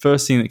 The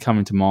first thing that came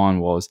into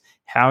mind was,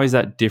 how is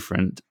that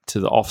different to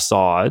the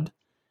offside,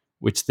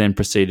 which then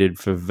proceeded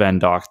for Van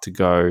Dijk to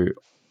go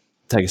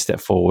take a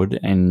step forward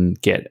and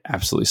get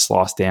absolutely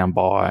sliced down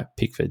by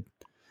Pickford,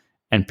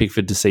 and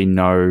Pickford to see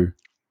no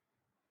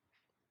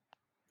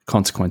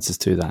consequences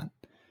to that?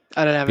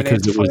 I don't have an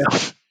answer for you.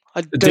 I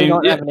do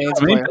not have an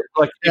answer for you.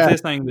 Like, if they're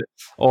saying that,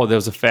 there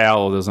was a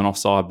foul or there was an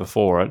offside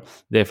before it,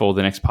 therefore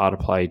the next part of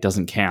play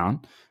doesn't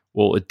count.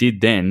 Well, it did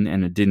then,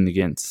 and it didn't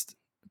against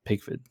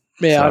Pickford.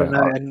 Yeah, so, I don't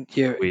know. And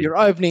you're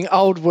opening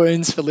old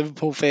wounds for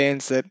Liverpool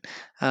fans that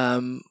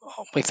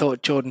we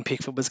thought Jordan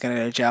Pickford was going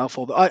to go to jail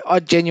for. But I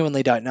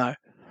genuinely don't know.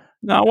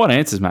 No, I want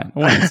answers, mate.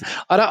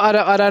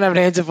 I don't have an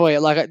answer for you.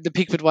 Like, the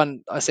Pickford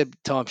one, I said at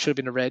the time, should have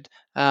been a red.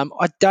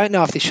 I don't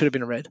know if this should have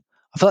been a red.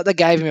 I feel like they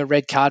gave him a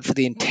red card for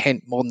the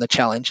intent more than the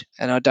challenge,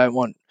 and I don't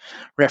want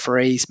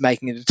referees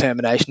making a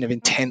determination of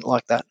intent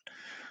like that.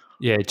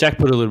 Yeah, Jack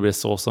put a little bit of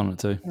sauce on it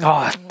too.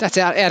 Oh, that's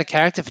out of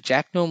character for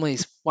Jack. Normally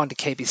he's one to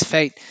keep his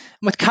feet.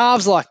 And with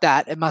calves like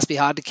that, it must be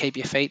hard to keep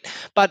your feet.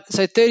 But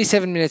so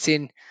 37 minutes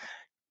in,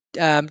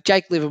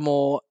 Jake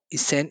Livermore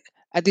is sent.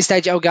 At this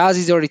stage, El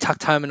Ghazi's already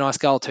tucked home a nice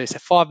goal too. So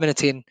 5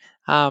 minutes in,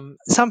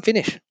 some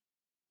finish.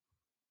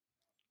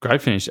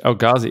 Great finish. El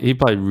Ghazi, he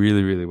played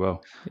really, really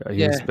well.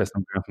 He was the best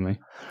on ground for me.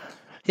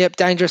 Yep,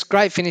 dangerous.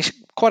 Great finish.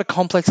 Quite a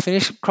complex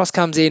finish. Cross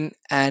comes in,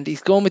 and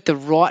he's gone with the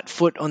right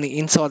foot on the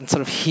inside and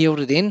sort of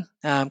heeled it in.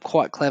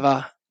 Quite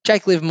clever.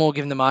 Jake Livermore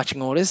giving the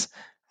marching orders.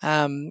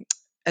 And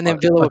then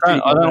Villa.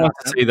 I don't like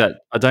to see that.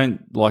 I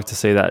don't like to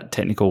see that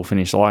technical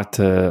finish. I like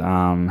to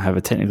have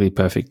a technically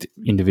perfect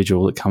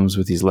individual that comes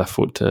with his left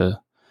foot to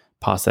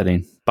pass that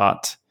in.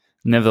 But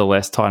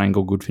nevertheless, tight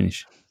angle, good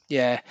finish.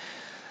 Yeah.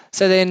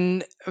 So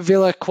then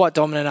Villa, quite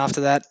dominant after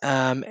that,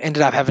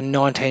 ended up having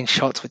 19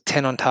 shots with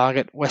 10 on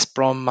target. West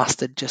Brom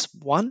mustered just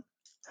 1.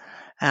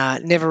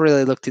 Never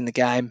really looked in the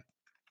game.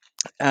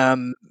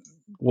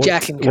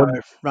 Jack and Go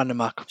running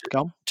amok.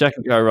 Jack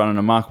and Go running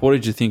amok. What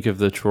did you think of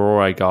the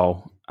Traore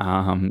goal?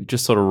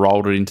 Just sort of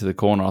rolled it into the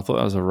corner. I thought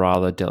that was a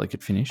rather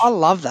delicate finish. I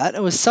love that.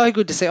 It was so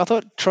good to see. I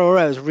thought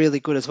Traore was really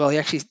good as well. He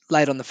actually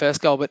laid on the first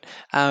goal, but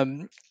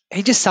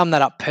he just summed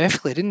that up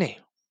perfectly, didn't he?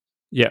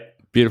 Yeah.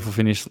 Beautiful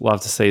finish. Love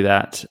to see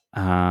that.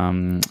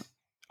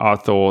 I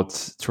thought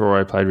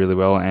Traore played really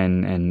well,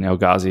 and El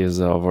Ghazi,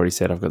 as I've already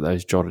said, I've got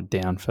those jotted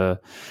down for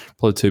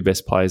probably 2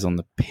 best players on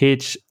the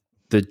pitch.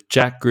 The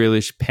Jack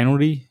Grealish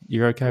penalty,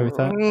 you're okay with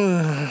that?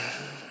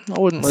 I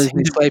wouldn't lose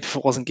any sleep if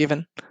it wasn't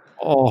given.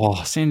 Oh,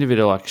 seemed a bit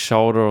of like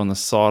shoulder on the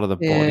side of the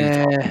body.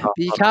 Yeah, but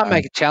you can't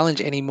make a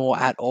challenge anymore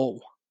at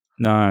all.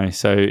 No,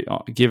 so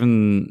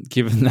given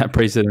that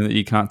precedent that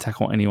you can't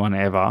tackle anyone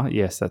ever,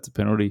 yes, that's a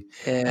penalty.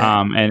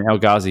 Yeah. And El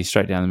Ghazi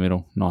straight down the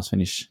middle, nice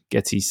finish,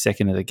 gets his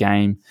second of the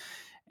game.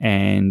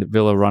 and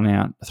Villa run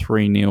out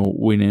 3-0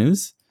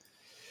 winners,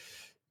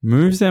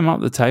 moves them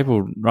up the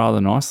table rather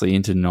nicely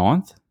into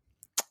 9th,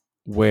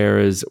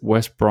 whereas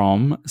West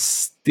Brom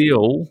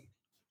still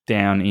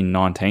down in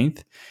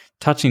 19th,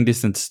 touching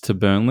distance to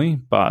Burnley,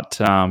 but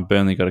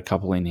Burnley got a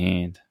couple in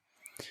hand.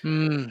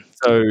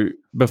 So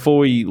before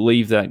we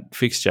leave that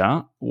fixture,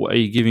 are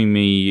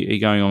you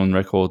going on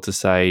record to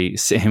say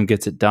Sam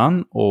gets it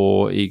done,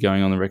 or are you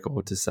going on the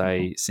record to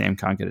say Sam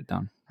can't get it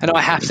done? And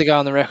I have to go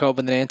on the record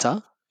with an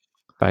answer.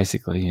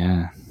 Basically,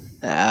 yeah.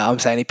 I'm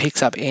saying he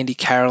picks up Andy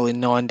Carroll in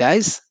 9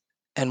 days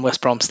and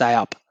West Brom stay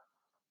up.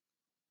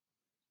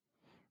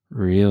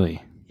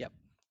 Really? Yep.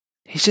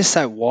 He's just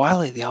so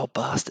wily, the old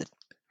bastard.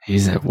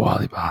 He's a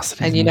wily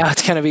bastard. And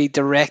it's going to be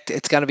direct,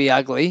 it's going to be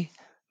ugly,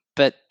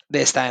 but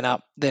they're staying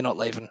up. They're not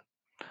leaving.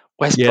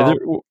 West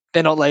Brom,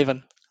 they're not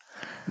leaving.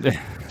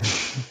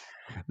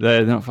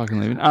 They're not fucking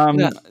leaving.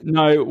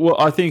 No, well,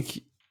 I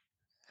think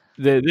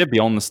they're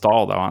beyond the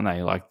style, though, aren't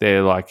they? Like,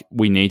 they're like,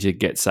 we need to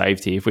get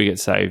saved here. If we get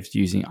saved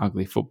using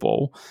ugly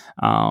football,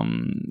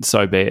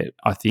 so be it.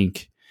 I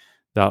think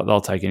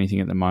they'll take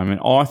anything at the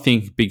moment. I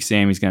think Big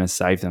Sam is going to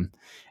save them,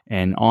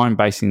 and I'm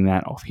basing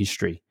that off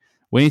history.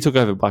 When he took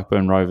over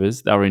Blackburn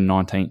Rovers, they were in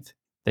 19th.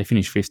 They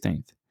finished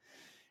 15th.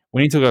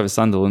 When he took over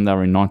Sunderland, they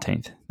were in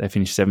 19th. They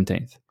finished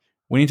 17th.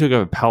 When he took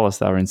over Palace,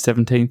 they were in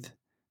 17th.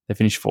 They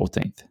finished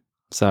 14th.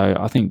 So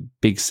I think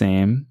Big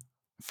Sam,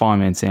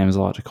 Fireman Sam as I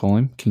like to call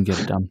him, can get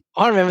it done.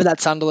 I remember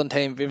that Sunderland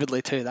team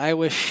vividly too. They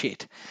were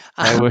shit.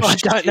 I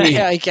don't know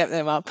how he kept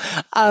them up.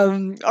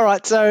 All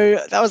right,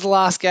 so that was the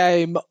last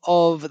game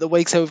of the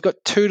week. So we've got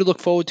 2 to look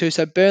forward to.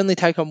 So Burnley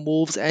take on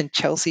Wolves and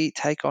Chelsea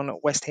take on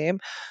West Ham.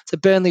 So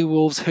Burnley,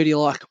 Wolves, who do you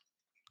like?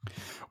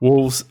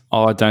 Wolves,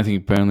 I don't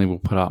think Burnley will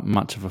put up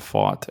much of a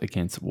fight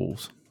against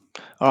Wolves.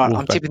 All right,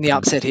 I'm tipping the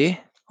upset here.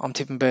 I'm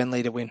tipping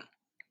Burnley to win.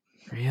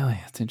 Really?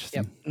 That's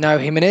interesting. Yep. No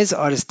Jimenez.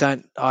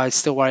 I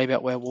still worry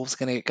about where Wolves are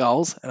going to get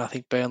goals, and I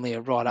think Burnley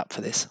are right up for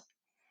this.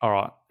 All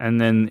right.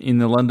 And then in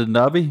the London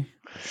derby,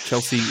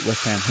 Chelsea,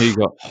 West Ham, who you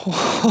got?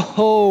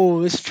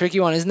 Oh, this is a tricky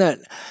one, isn't it?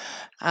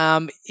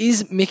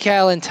 Is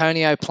Michail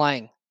Antonio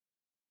playing?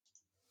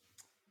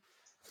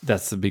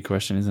 That's the big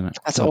question, isn't it?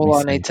 That's all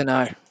I need to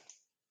know.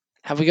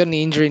 Have we got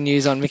any injury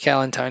news on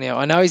Michail Antonio?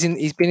 I know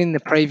he's been in the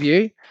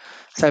preview,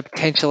 so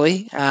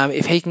potentially,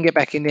 if he can get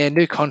back in there,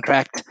 new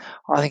contract,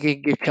 I think he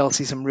can give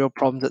Chelsea some real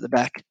problems at the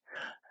back.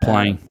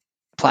 Playing.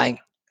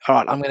 All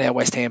right, I'm going to go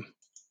West Ham.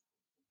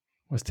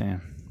 West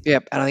Ham.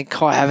 Yep, and I think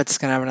Kai Havertz is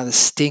going to have another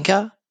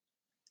stinker,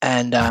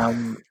 and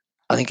I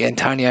think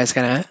Antonio is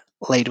going to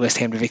lead West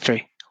Ham to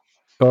victory.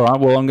 All right,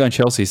 well, I'm going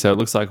Chelsea, so it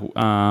looks like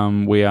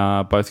we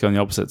are both going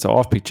the opposite. So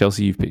I've picked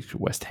Chelsea, you've picked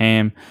West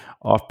Ham,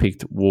 I've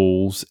picked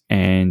Wolves,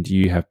 and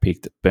you have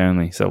picked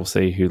Burnley. So we'll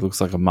see who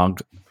looks like a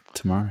mug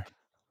tomorrow.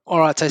 All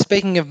right, so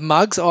speaking of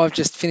mugs, I've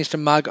just finished a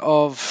mug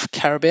of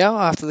Carabao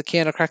after the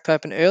can I cracked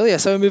open earlier.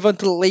 So we move on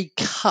to the League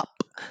Cup.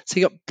 So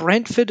you got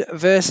Brentford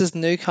versus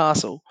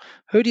Newcastle.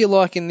 Who do you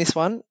like in this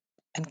one?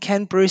 And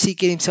can Brucey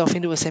get himself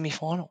into a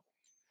semi-final?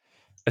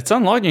 It's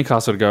unlike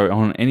Newcastle to go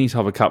on any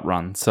type of cup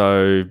run.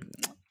 So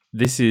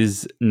this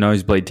is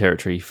nosebleed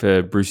territory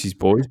for Brucey's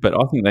boys, but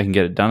I think they can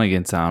get it done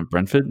against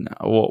Brentford.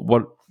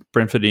 What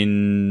Brentford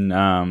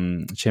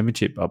in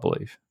Championship, I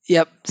believe.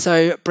 Yep.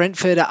 So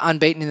Brentford are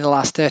unbeaten in the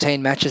last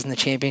 13 matches in the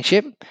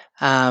Championship.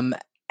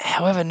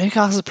 However,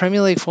 Newcastle's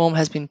Premier League form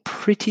has been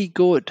pretty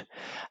good.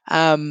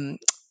 So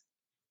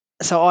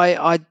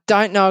I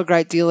don't know a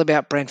great deal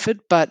about Brentford,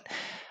 but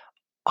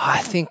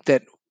I think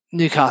that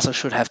Newcastle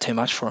should have too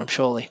much for them,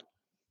 surely.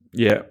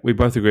 Yeah, we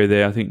both agree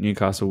there. I think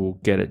Newcastle will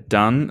get it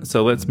done.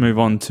 So let's move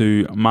on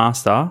to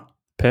Master,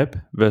 Pep,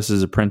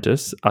 versus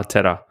Apprentice,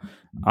 Arteta.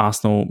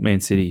 Arsenal, Man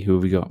City, who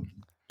have we got?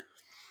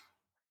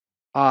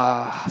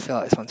 I feel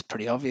like this one's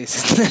pretty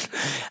obvious, isn't it?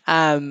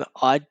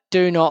 I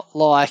do not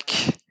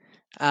like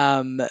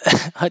Arsenal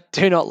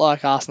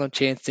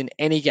chance in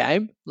any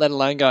game, let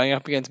alone going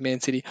up against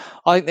Man City.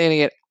 I think they're going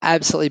to get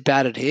absolutely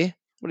battered here.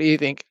 What do you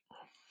think?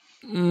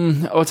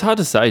 Well, it's hard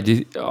to say.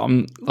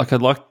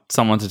 I'd like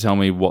someone to tell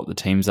me what the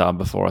teams are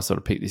before I sort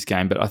of pick this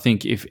game. But I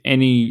think if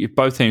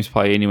both teams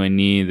play anywhere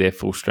near their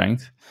full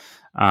strength,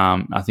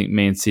 I think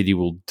Man City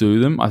will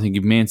do them. I think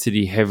if Man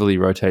City heavily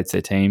rotates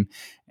their team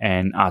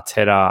and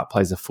Arteta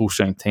plays a full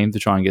strength team to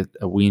try and get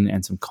a win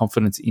and some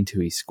confidence into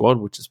his squad,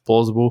 which is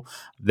plausible,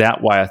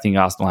 that way I think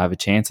Arsenal have a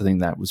chance. I think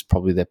that was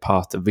probably their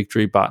path to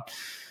victory. But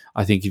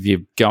I think if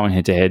you're going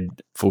head to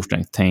head full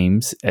strength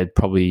teams,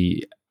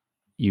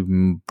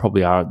 you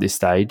probably are at this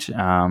stage. You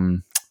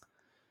got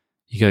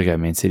to go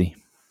Man City.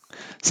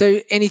 So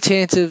any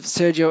chance of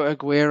Sergio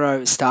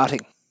Aguero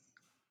starting?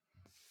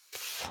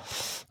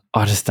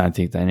 I just don't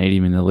think they need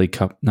him in the League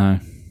Cup, no.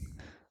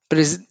 But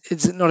is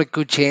it not a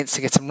good chance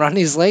to get some run in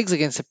his legs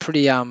against a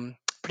pretty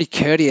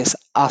courteous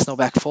Arsenal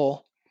back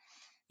four?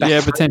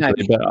 Potentially,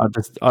 maybe. But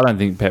I don't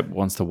think Pep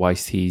wants to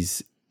waste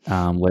his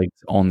legs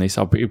on this.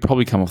 He'll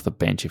probably come off the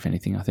bench, if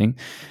anything, I think.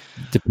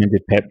 Depends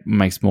if Pep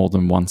makes more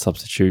than one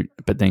substitute,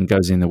 but then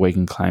goes in the week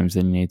and claims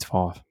that he needs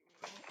 5.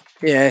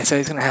 Yeah, so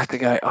he's going to have to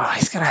go. Oh,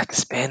 he's going to have to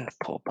spend,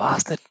 poor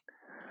bastard.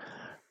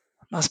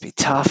 Must be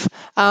tough.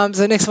 So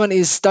the next one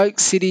is Stoke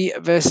City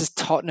versus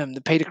Tottenham,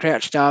 the Peter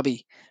Crouch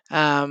derby.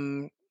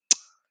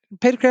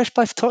 Peter Crouch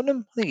play for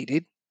Tottenham? I think he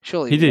did.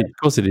 Surely he did. Of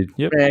course he did.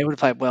 Yep. Yeah, he would have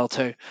played well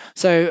too.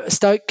 So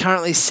Stoke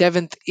currently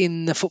 7th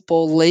in the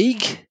Football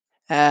League.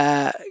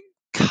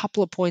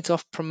 Couple of points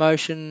off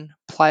promotion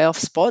playoff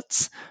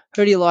spots.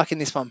 Who do you like in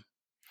this one?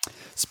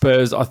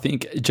 Spurs, I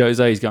think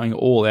Jose is going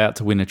all out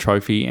to win a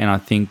trophy, and I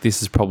think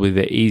this is probably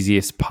the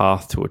easiest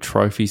path to a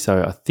trophy.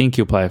 So I think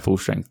he'll play a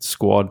full-strength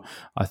squad.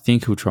 I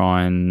think he'll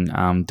try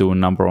and do a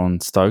number on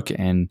Stoke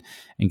and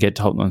get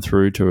Tottenham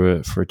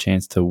through for a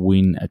chance to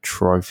win a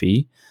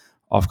trophy.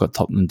 I've got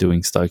Tottenham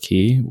doing Stoke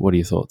here. What are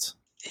your thoughts?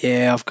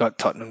 Yeah, I've got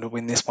Tottenham to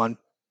win this one.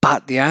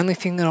 But the only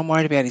thing that I'm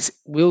worried about is,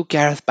 will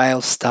Gareth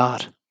Bale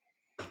start?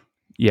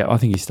 Yeah, I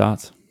think he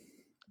starts.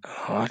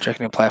 Oh, I reckon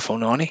he'll play a full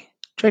 90. Do you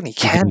reckon he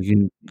can?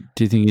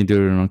 Do you think he can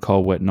do it on a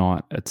cold, wet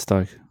night at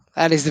Stoke?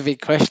 That is the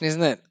big question,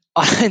 isn't it?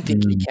 I don't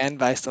think he can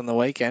based on the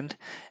weekend.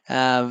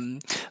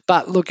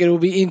 But look, it will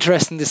be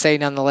interesting to see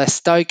nonetheless.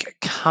 Stoke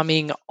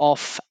coming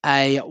off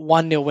a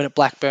 1-0 win at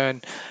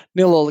Blackburn,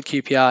 0-all at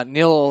QPR,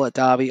 0-all at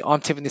Derby.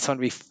 I'm tipping this one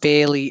to be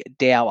fairly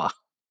dour.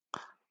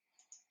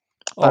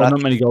 But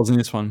not many goals in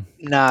this one.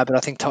 No, but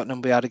I think Tottenham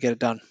will be able to get it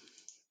done.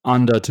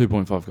 Under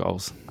 2.5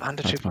 goals.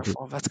 Under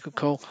 2.5. That's a good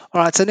call.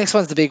 All right, so next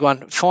one's the big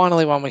one.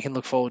 Finally, one we can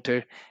look forward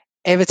to.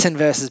 Everton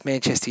versus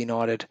Manchester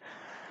United.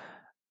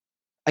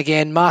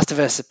 Again, Master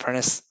versus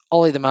Apprentice.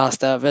 Ollie the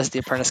Master versus the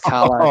Apprentice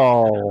Carlo.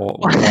 Oh,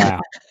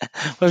 wow.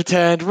 We've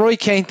turned. Roy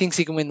Keane thinks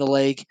he can win the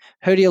league.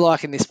 Who do you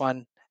like in this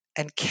one?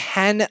 And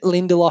can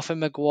Lindelof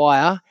and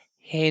Maguire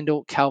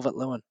handle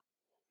Calvert-Lewin?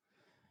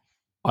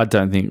 I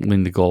don't think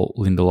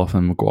Lindelof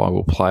and Maguire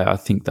will play. I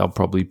think they'll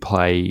probably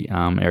play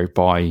Eric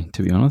Bailly,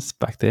 to be honest,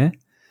 back there.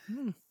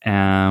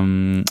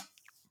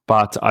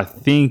 But I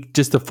think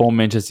just the form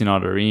Manchester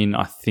United are in,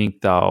 I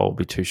think they'll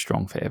be too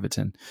strong for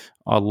Everton.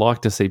 I'd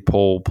like to see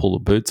Paul pull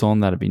the boots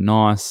on. That'd be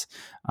nice.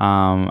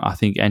 I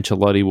think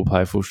Ancelotti will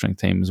play a full-strength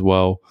team as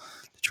well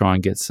to try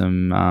and get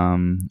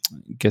some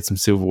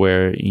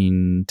silverware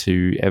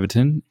into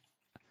Everton.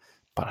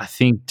 But I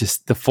think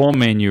just the form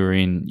man you're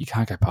in, you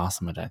can't go past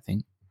them, I don't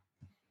think.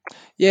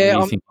 Yeah,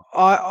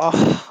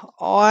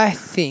 I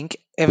think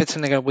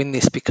Everton are going to win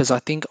this because I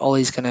think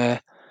Ollie's going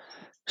to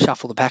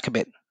shuffle the pack a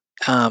bit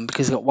because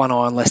he's got one eye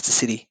on Leicester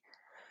City.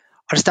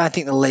 I just don't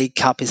think the League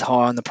Cup is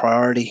high on the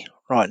priority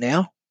right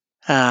now,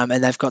 and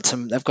they've got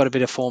a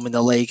bit of form in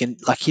the league, and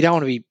like you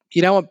don't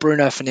want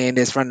Bruno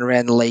Fernandes running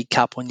around the League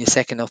Cup when you're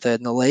second or third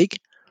in the league.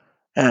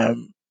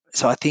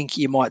 So I think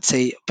you might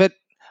see, but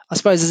I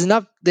suppose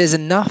there's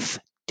enough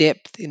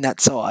depth in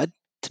that side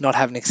to not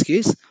have an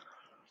excuse.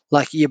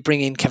 Like you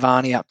bring in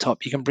Cavani up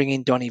top, you can bring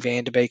in Donny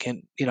van de Beek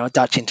and a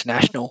Dutch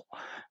international.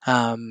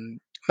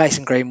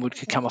 Mason Greenwood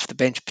could come off the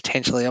bench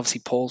potentially. Obviously,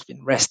 Paul's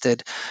been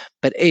rested,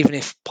 but even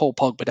if Paul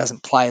Pogba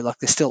doesn't play, like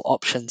there's still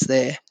options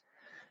there.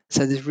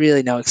 So there's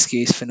really no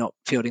excuse for not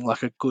fielding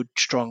like a good,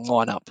 strong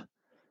lineup.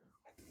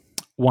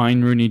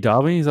 Wayne Rooney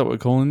Derby, is that what we're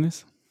calling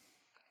this?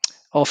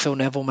 Or Phil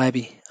Neville,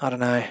 maybe. I don't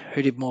know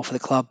who did more for the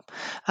club.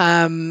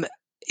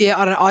 Yeah,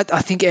 I don't know.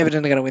 I think Everton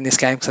are going to win this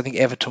game because I think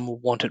Everton will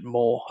want it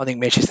more. I think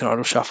Manchester United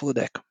will shuffle the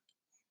deck.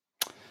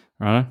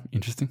 Right,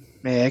 interesting.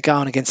 Yeah,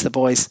 going against the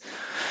boys.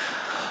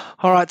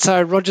 All right,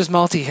 so Rogers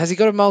multi. Has he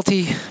got a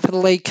multi for the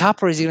League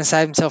Cup or is he going to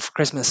save himself for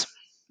Christmas?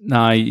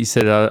 No, he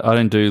said, I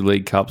don't do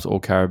League Cups or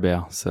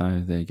Carabao,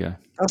 so there you go.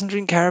 Doesn't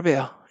drink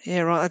Carabao.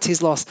 Yeah, right, that's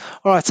his loss.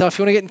 All right, so if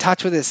you want to get in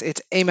touch with us,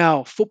 it's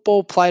email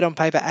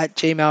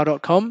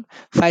footballplaydonpaper@gmail.com,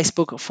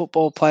 Facebook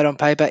Football Played on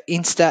Paper,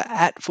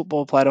 Insta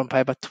 @Football Played on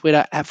Paper,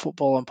 Twitter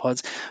 @Football on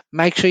Pods.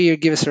 Make sure you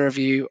give us a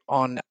review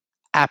on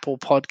Apple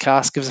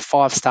Podcasts. Give us a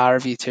 5-star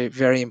review too.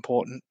 Very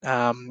important.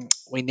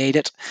 We need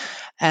it.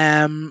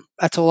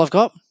 That's all I've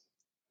got.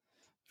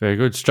 Very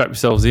good. Strap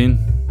yourselves in.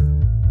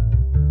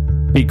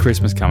 Big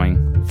Christmas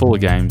coming. Full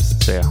of games.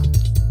 See ya.